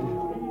need,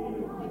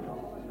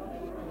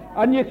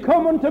 and you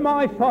come unto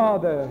my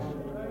Father,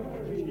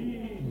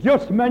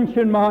 just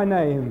mention my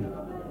name.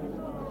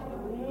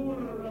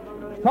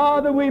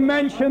 Father, we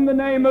mention the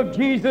name of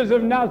Jesus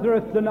of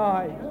Nazareth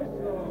tonight.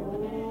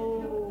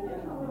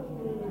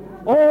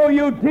 Oh,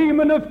 you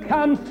demon of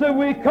cancer,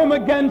 we come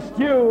against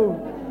you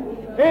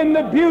in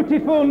the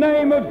beautiful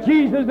name of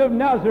Jesus of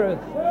Nazareth.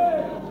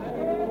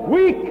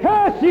 We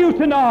curse you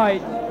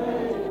tonight.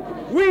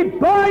 We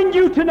bind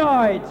you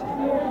tonight.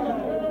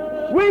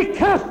 We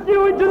cast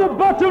you into the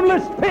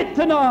bottomless pit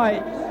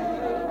tonight.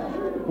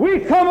 We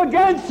come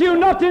against you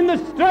not in the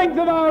strength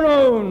of our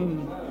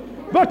own,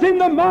 but in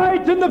the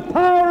might and the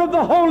power of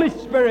the Holy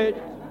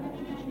Spirit.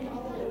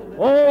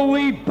 Oh,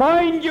 we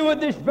bind you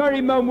at this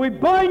very moment. We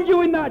bind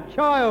you in that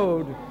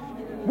child.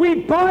 We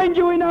bind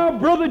you in our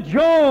brother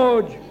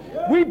George.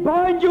 We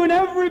bind you in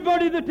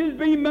everybody that is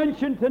being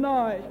mentioned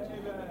tonight.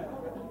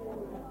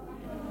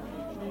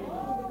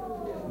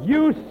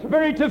 You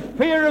spirit of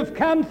fear of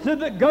cancer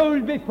that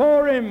goes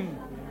before him,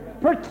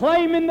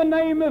 proclaiming the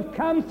name of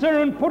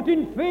cancer and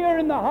putting fear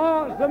in the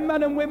hearts of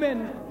men and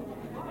women.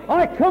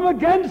 I come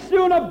against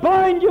you and I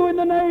bind you in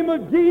the name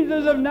of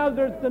Jesus of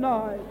Nazareth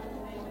tonight.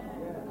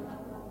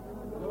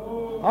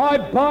 I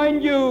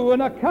bind you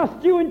and I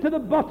cast you into the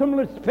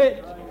bottomless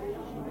pit,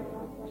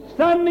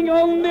 standing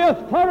on the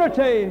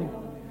authority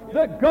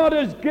that God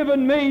has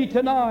given me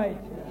tonight,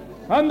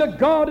 and that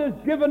God has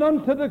given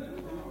unto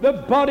the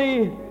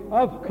body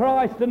of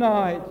Christ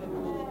tonight.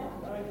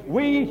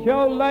 We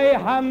shall lay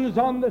hands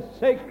on the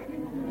sick,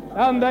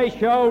 and they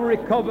shall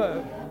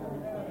recover.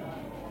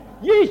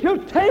 Ye shall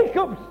take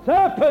up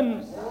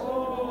serpents.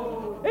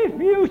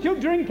 If you shall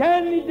drink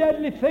any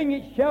deadly thing,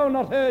 it shall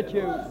not hurt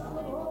you.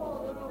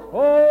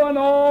 Oh, and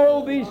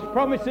all these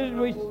promises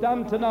we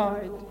stand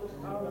tonight,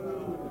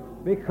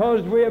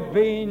 because we have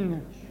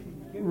been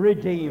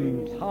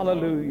redeemed,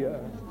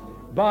 hallelujah,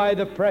 by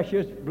the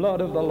precious blood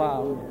of the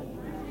Lamb.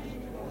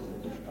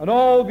 And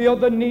all the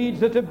other needs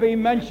that have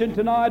been mentioned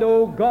tonight,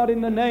 oh God, in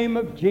the name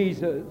of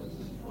Jesus,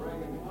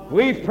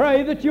 we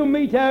pray that you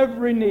meet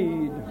every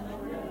need.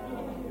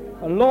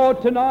 And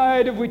Lord,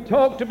 tonight, if we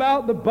talked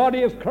about the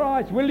body of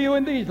Christ, will you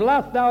in these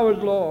last hours,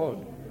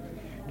 Lord,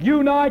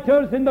 unite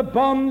us in the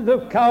bonds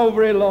of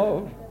Calvary,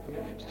 Lord.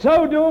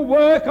 So do a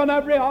work on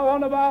every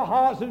one of our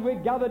hearts as we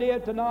gathered here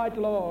tonight,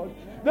 Lord,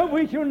 that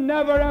we shall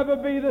never ever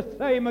be the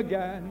same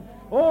again.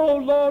 Oh,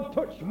 Lord,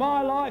 touch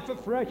my life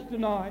afresh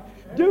tonight.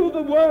 Do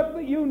the work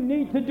that you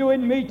need to do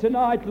in me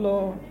tonight,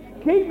 Lord.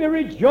 Keep me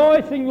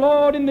rejoicing,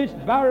 Lord, in this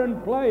barren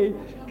place.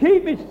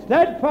 Keep me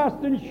steadfast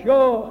and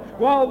sure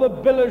while the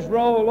billows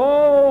roll.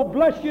 Oh,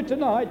 bless you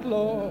tonight,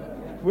 Lord.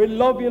 We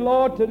love you,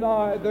 Lord,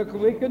 tonight, that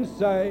we can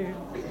say,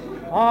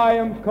 I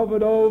am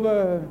covered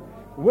over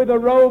with a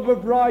robe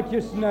of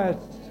righteousness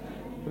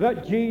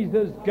that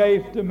Jesus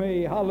gave to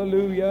me.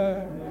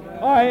 Hallelujah.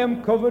 I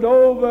am covered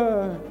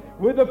over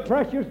with the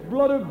precious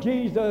blood of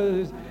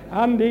Jesus,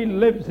 and he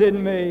lives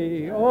in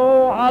me.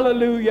 Oh,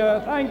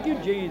 hallelujah. Thank you,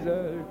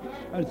 Jesus.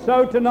 And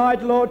so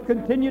tonight, Lord,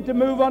 continue to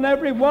move on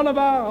every one of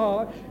our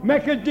hearts.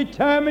 Make us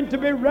determined to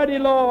be ready,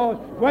 Lord,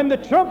 when the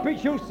trumpet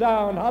shall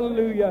sound.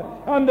 Hallelujah.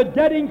 And the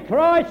dead in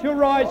Christ shall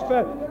rise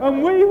first.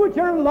 And we which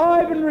are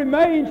alive and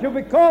remain shall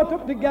be caught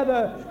up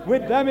together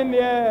with them in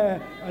the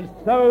air. And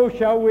so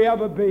shall we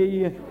ever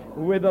be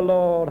with the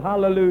Lord.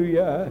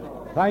 Hallelujah.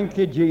 Thank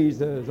you,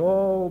 Jesus.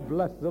 Oh,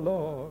 bless the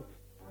Lord.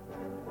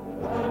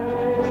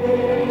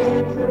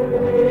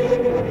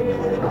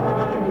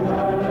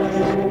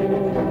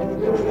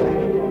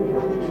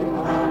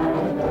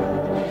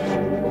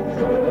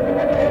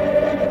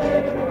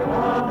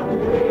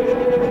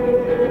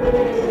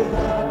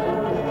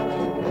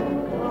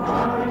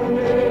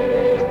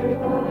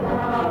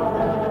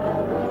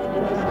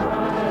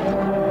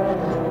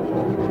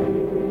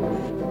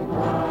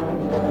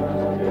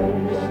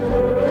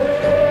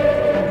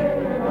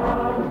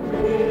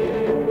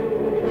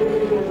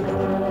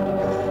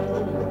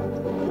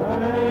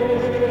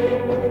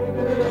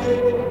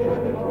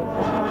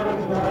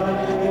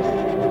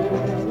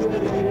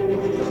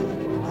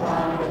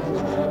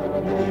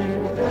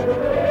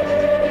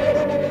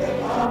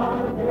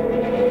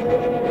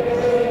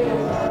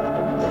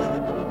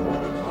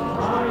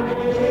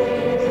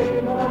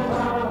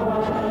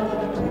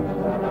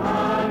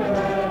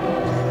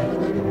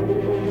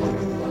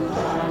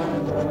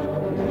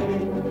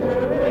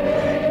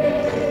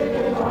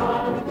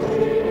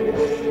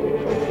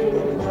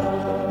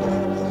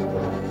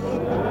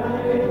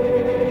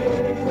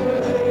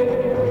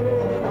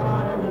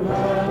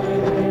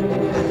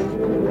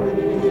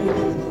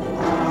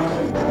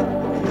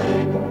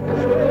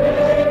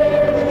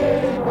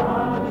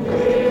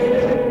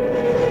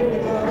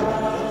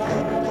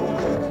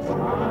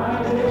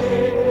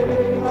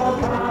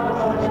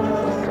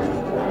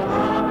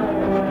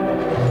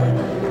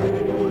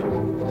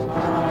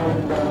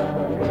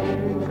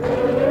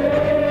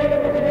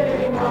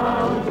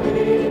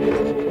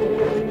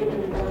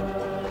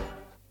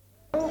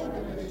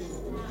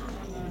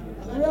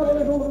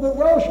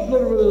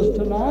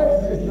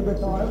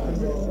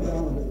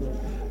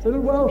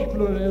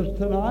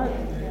 Tonight,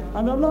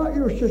 and I'd like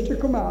you, sister,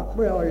 come out.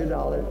 Where are you,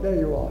 darling? There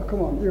you are.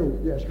 Come on, you.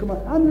 Yes, come on.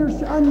 And your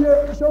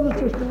other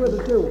sister with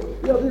her too.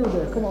 Yeah, you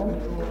there. Come on.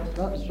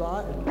 That's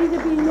right.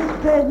 It's been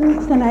this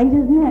presence tonight,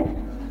 isn't it?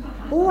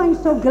 Oh, I'm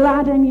so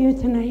glad I'm here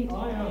tonight.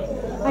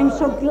 I'm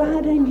so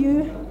glad I'm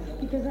here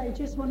because I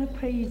just want to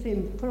praise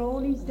him for all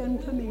he's done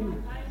for me.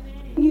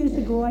 Years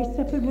ago, I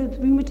suffered with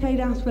rheumatoid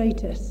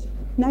arthritis.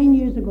 9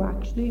 years ago,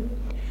 actually.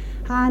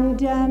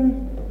 And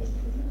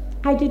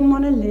I didn't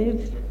want to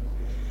live.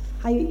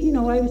 I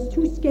was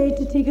too scared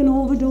to take an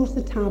overdose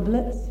of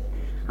tablets.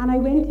 And I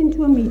went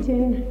into a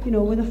meeting,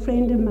 with a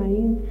friend of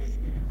mine.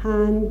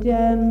 And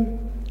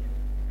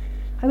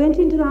I went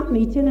into that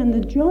meeting, and the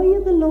joy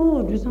of the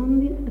Lord was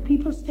on the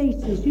people's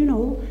faces,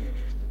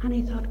 And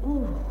I thought,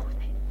 oh,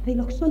 they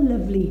look so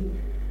lovely.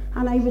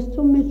 And I was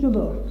so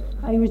miserable.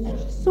 I was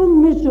so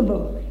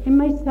miserable in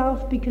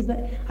myself because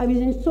I was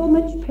in so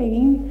much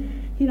pain.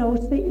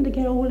 Satan to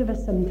get hold of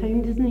us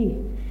sometimes, doesn't he?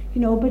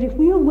 But if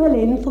we are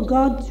willing for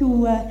God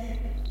to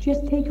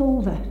just take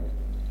over,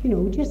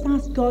 just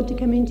ask God to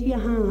come into your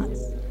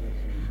hearts.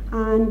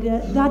 And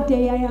that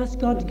day I asked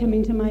God to come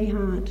into my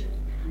heart.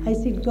 I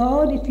said,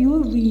 God, if you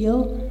are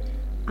real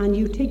and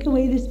you take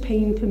away this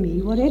pain for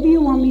me, whatever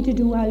you want me to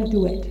do, I'll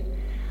do it.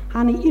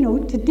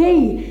 And,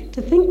 today,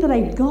 to think that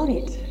I've got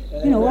it,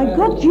 I've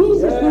got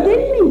Jesus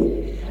within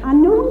me,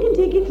 and no one can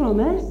take it from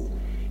us.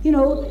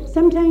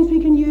 Sometimes we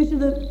can use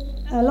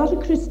a lot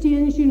of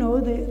Christians,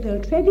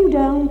 they'll tread you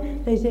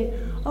down. They say,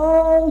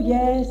 oh,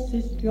 yes,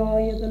 this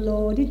joy of the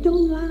Lord, it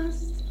don't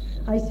last.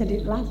 I said,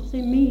 it lasts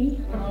in me.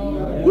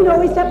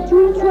 It's up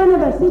to each one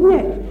of us, isn't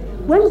it?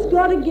 Once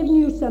God has given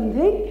you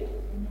something,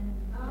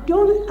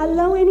 don't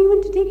allow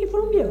anyone to take it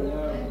from you.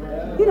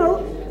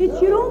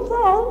 It's your own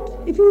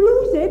fault. If you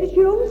lose it, it's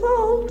your own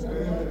fault.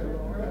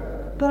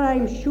 But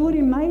I'm sure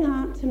in my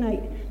heart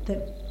tonight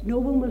that no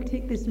one will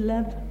take this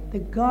love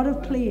that God has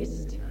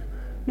placed.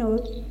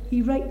 No,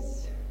 he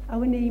writes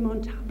our name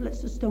on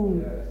tablets of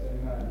stone.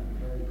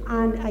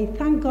 And I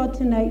thank God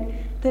tonight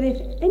that if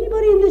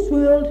anybody in this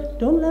world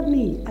don't love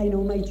me, I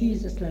know my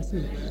Jesus loves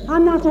me.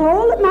 And that's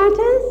all that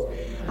matters.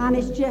 And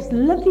it's just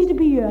lovely to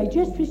be here. I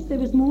just wish there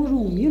was more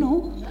room,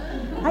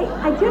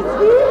 I just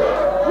feel,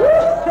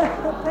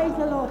 praise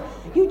the Lord,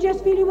 you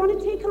just really want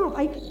to take off.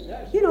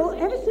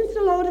 Ever since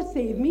the Lord has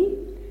saved me,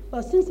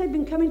 well, since I've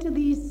been coming to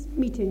these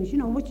meetings,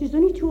 which is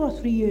only 2 or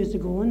 3 years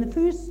ago, and the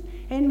first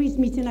Henry's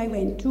meeting I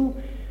went to,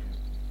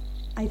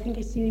 I think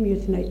I seen him here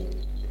tonight,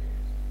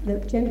 the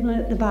gentleman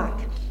at the back.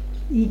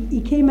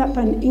 He came up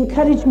and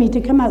encouraged me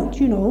to come out,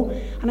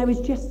 and I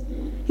was just,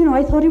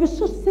 I thought he was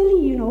so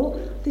silly,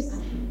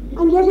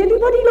 and yet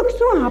everybody looked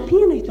so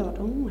happy, and I thought,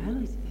 oh,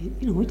 well,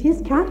 it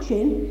is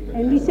catching.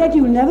 And he said,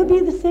 you'll never be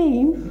the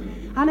same.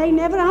 And I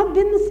never have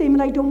been the same,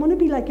 and I don't want to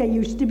be like I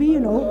used to be,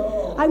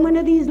 I'm one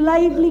of these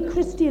lively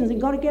Christians and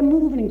got to get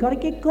moving and got to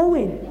get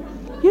going.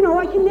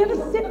 I can never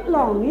sit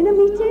long in a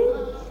meeting.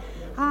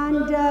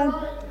 And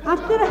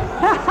after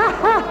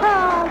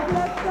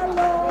bless the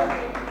Lord.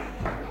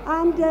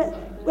 And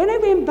when I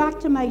went back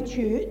to my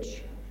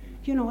church,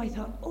 I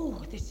thought,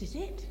 oh, this is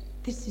it.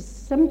 This is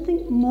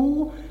something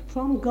more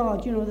from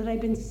God, that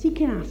I've been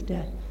seeking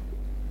after.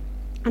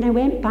 And I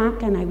went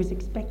back and I was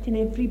expecting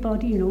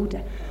everybody,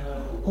 to,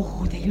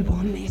 oh, they'll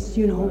want this,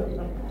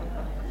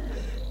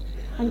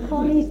 And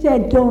Connie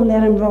said, don't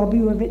let him rob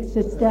you of it,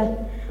 sister.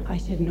 I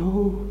said,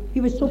 no. He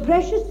was so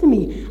precious to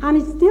me. And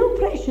it's still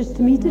precious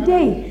to me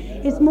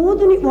today. It's more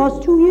than it was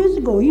 2 years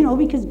ago,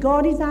 because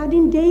God is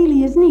adding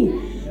daily, isn't he?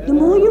 The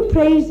more you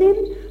praise him,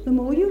 the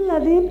more you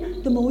love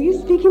him, the more you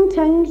speak in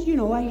tongues.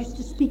 I used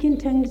to speak in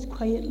tongues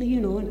quietly,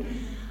 and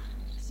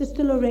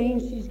Sister Lorraine,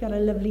 she's got a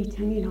lovely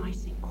tongue, I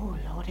think, oh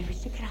Lord, I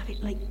wish I could have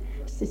it like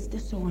Sister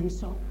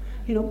so-and-so,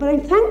 but I'm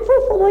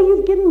thankful for what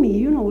you've given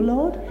me,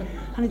 Lord.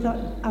 And I thought,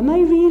 am I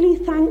really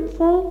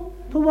thankful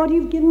for what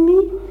you've given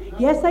me?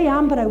 Yes, I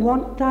am, but I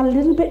want that a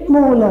little bit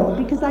more, Lord,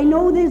 because I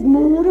know there's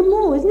more and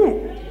more, isn't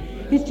it?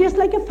 It's just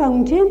like a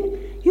fountain,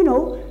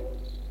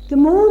 the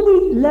more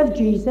we love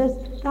Jesus,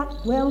 that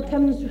well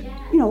comes,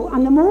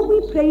 and the more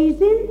we praise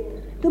him,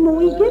 the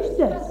more he gives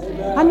us.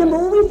 And the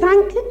more we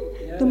thank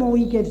him, the more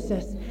he gives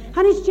us.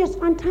 And it's just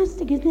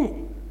fantastic, isn't it?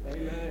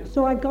 Amen.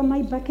 So I've got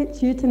my buckets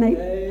here tonight.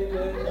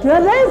 Amen.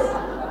 Brothers,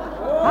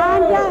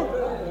 and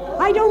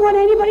I don't want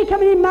anybody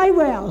coming in my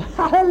well.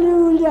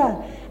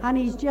 Hallelujah. And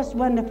he's just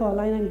wonderful.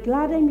 And I'm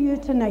glad I'm here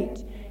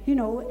tonight.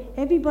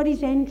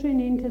 Everybody's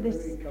entering into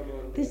this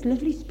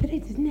lovely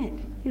spirit, isn't it?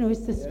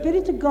 It's the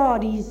Spirit of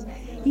God.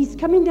 He's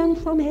coming down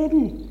from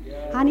heaven,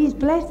 and he's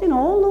blessing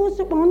all those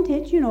that want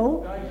it,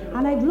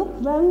 And I've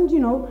looked round,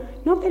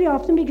 not very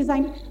often because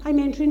I'm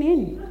entering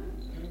in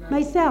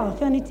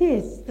myself, and it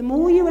is. The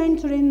more you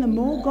enter in, the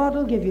more God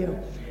will give you.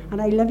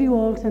 And I love you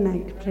all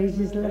tonight. Praise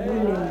his lovely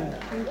name.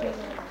 Thank you.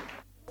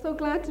 So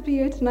glad to be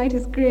here tonight.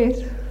 It's great.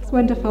 It's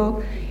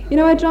wonderful.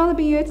 I'd rather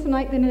be here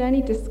tonight than in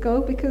any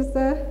disco because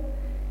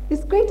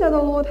it's great how the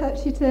Lord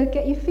helps you to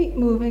get your feet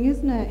moving,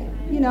 isn't it?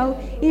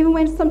 Even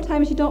when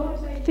sometimes you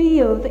don't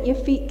feel that your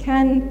feet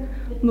can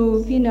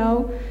move,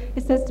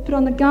 It says to put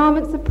on the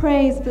garments of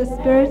praise for the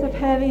spirit of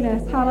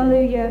heaviness.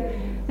 Hallelujah.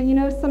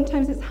 And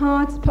sometimes it's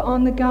hard to put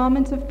on the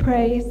garment of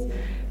praise.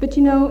 But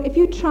if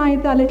you try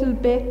that little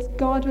bit,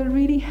 God will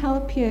really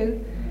help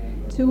you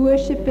to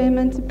worship him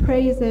and to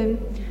praise him.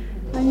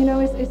 And you know,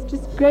 it's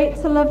just great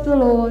to love the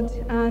Lord,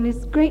 and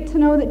it's great to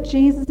know that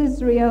Jesus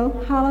is real.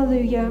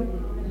 Hallelujah.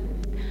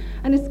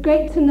 And it's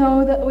great to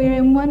know that we're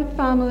in one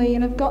family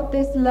and have got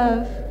this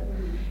love,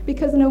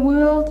 because in a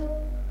world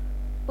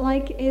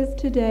like it is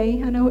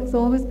today, I know it's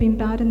always been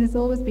bad and there's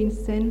always been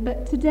sin,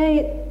 but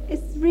today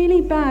it's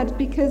really bad,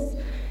 because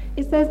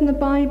it says in the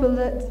Bible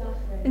that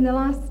in the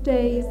last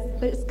days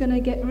that it's going to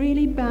get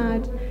really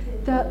bad,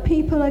 that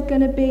people are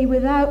going to be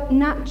without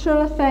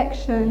natural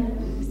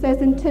affection. It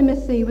says in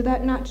Timothy,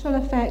 without natural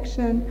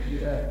affection.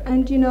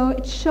 And you know,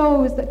 it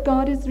shows that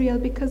God is real,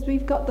 because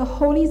we've got the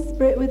Holy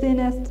Spirit within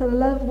us to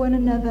love one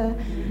another.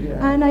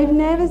 And I've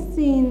never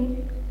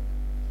seen,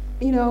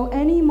 you know,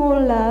 any more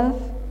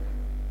love.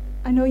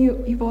 I know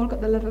you've all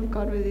got the love of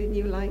God within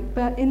you,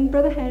 but in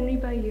Brother Henry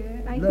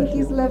Bayeux, I think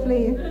he's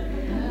lovely.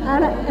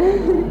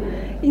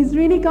 And he's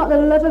really got the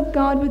love of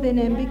God within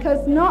him,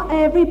 because not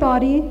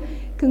everybody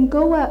can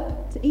go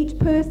up to each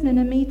person in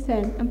a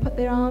meeting and put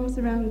their arms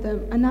around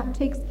them, and that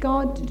takes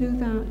God to do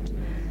that.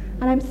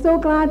 And I'm so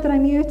glad that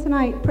I'm here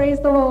tonight.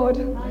 Praise the Lord.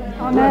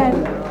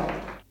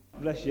 Amen.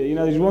 Bless you. You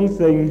know, there's one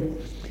thing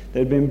that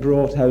had been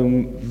brought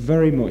home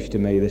very much to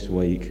me this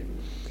week.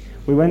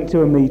 We went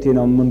to a meeting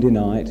on Monday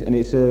night, and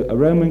it's a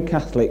Roman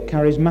Catholic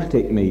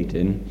charismatic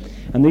meeting,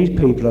 and these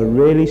people are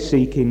really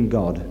seeking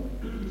God.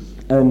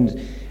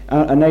 And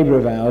a neighbour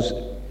of ours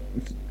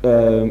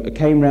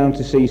came round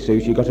to see Sue.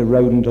 She got a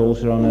rodent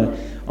ulcer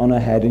on her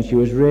head, and she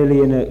was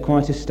really in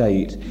quite a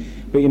state.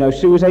 But you know,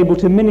 Sue was able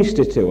to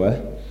minister to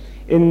her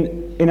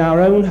in our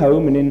own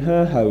home and in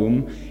her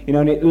home. You know,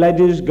 and it led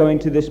us going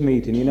to this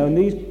meeting. You know, and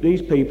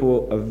these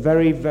people are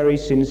very, very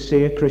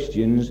sincere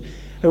Christians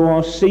who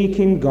are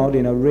seeking God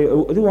in a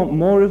real. They want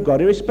more of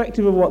God,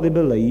 irrespective of what they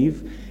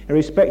believe,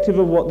 irrespective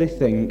of what they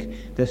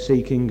think. They're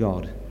seeking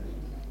God.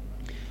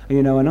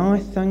 You know, and I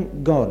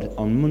thank God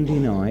on Monday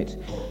night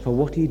for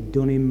what he'd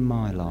done in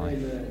my life.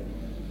 Amen.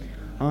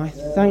 I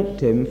thanked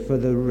him for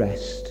the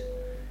rest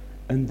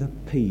and the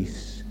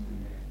peace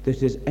that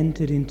has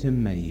entered into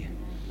me.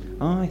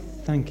 I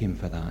thank him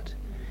for that.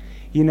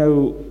 You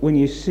know, when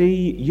you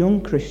see young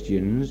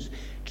Christians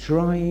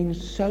trying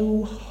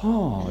so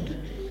hard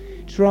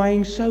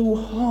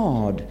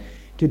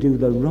to do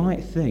the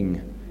right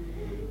thing,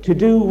 to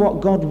do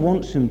what God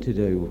wants them to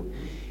do.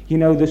 You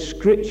know, the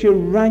scripture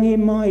rang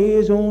in my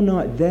ears all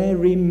night. There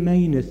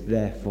remaineth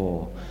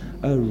therefore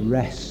a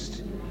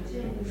rest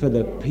for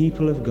the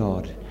people of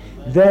God.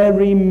 There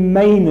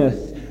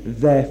remaineth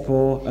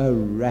therefore a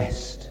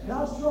rest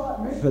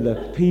for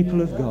the people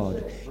of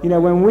God. You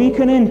know, when we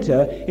can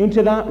enter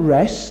into that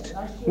rest,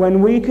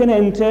 when we can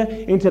enter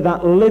into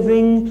that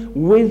living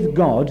with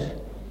God,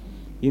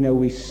 you know,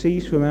 we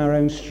cease from our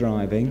own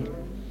striving.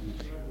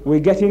 We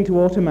get into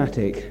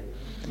automatic,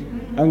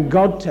 and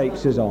God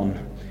takes us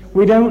on.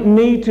 We don't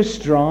need to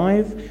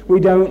strive. We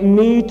don't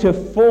need to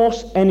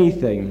force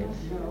anything.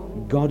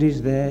 God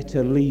is there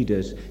to lead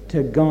us,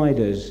 to guide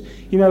us.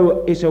 You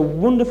know, it's a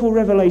wonderful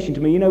revelation to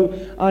me. You know,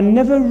 I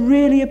never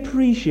really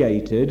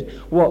appreciated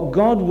what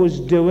God was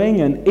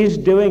doing and is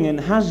doing and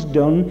has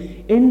done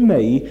in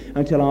me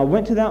until I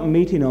went to that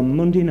meeting on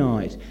Monday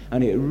night.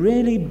 And it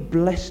really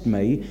blessed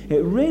me.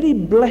 It really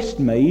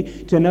blessed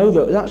me to know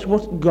that that's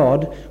what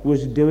God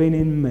was doing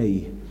in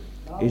me.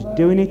 He's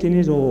doing it in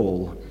his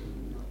all.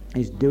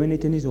 He's doing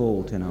it in his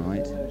all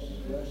tonight.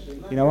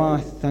 You know,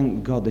 I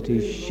thank God that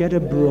he's shed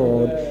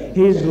abroad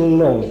his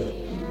love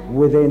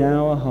within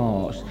our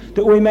hearts,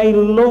 that we may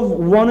love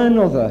one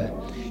another.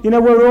 You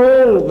know, we're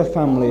all the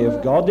family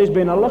of God. There's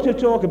been a lot of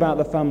talk about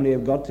the family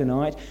of God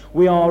tonight.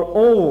 We are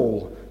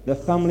all the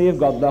family of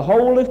God. The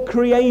whole of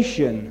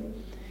creation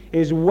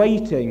is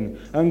waiting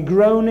and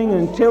groaning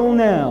until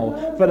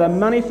now for the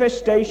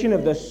manifestation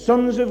of the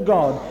sons of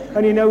God.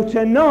 And you know,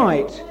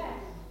 tonight,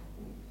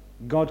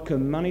 God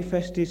can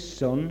manifest his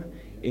Son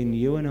in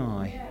you and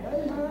I.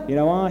 You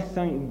know, I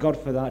thank God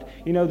for that.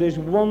 You know, there's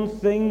one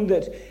thing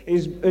that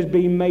has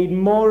been made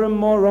more and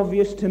more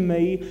obvious to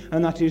me,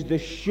 and that is the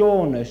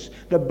sureness,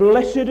 the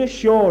blessed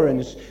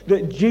assurance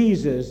that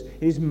Jesus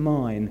is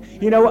mine.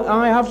 You know,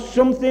 I have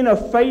something,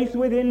 a faith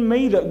within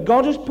me that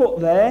God has put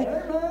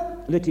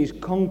there that is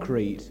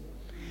concrete,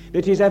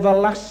 that is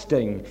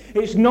everlasting.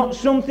 It's not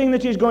something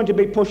that is going to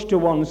be pushed to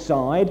one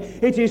side.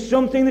 It is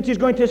something that is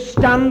going to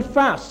stand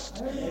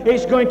fast.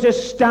 It's going to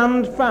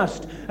stand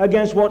fast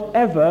against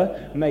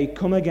whatever may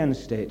come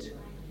against it.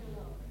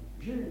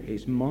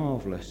 It's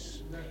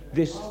marvellous.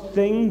 This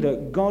thing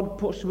that God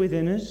puts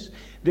within us,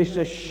 this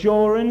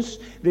assurance,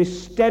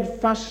 this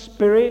steadfast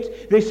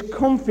spirit, this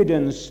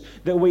confidence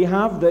that we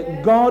have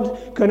that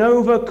God can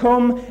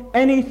overcome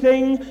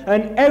anything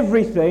and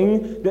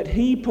everything that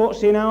he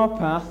puts in our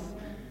path.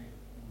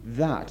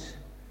 That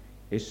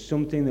is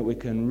something that we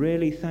can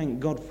really thank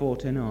God for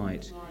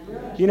tonight.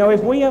 You know,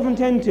 if we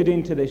haven't entered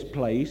into this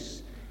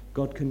place,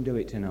 God can do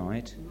it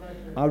tonight.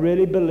 I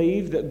really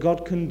believe that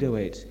God can do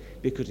it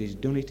because he's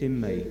done it in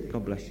me.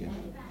 God bless you.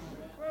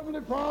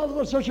 Heavenly Father,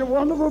 for such a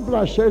wonderful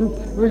blessing,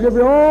 we give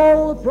you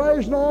all the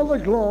praise and all the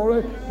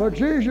glory for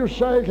Jesus'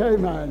 sake.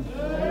 Amen.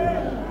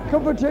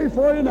 Cup of tea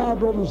for you now,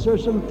 brothers and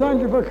sisters, and thank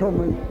you for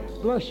coming.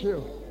 Bless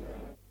you.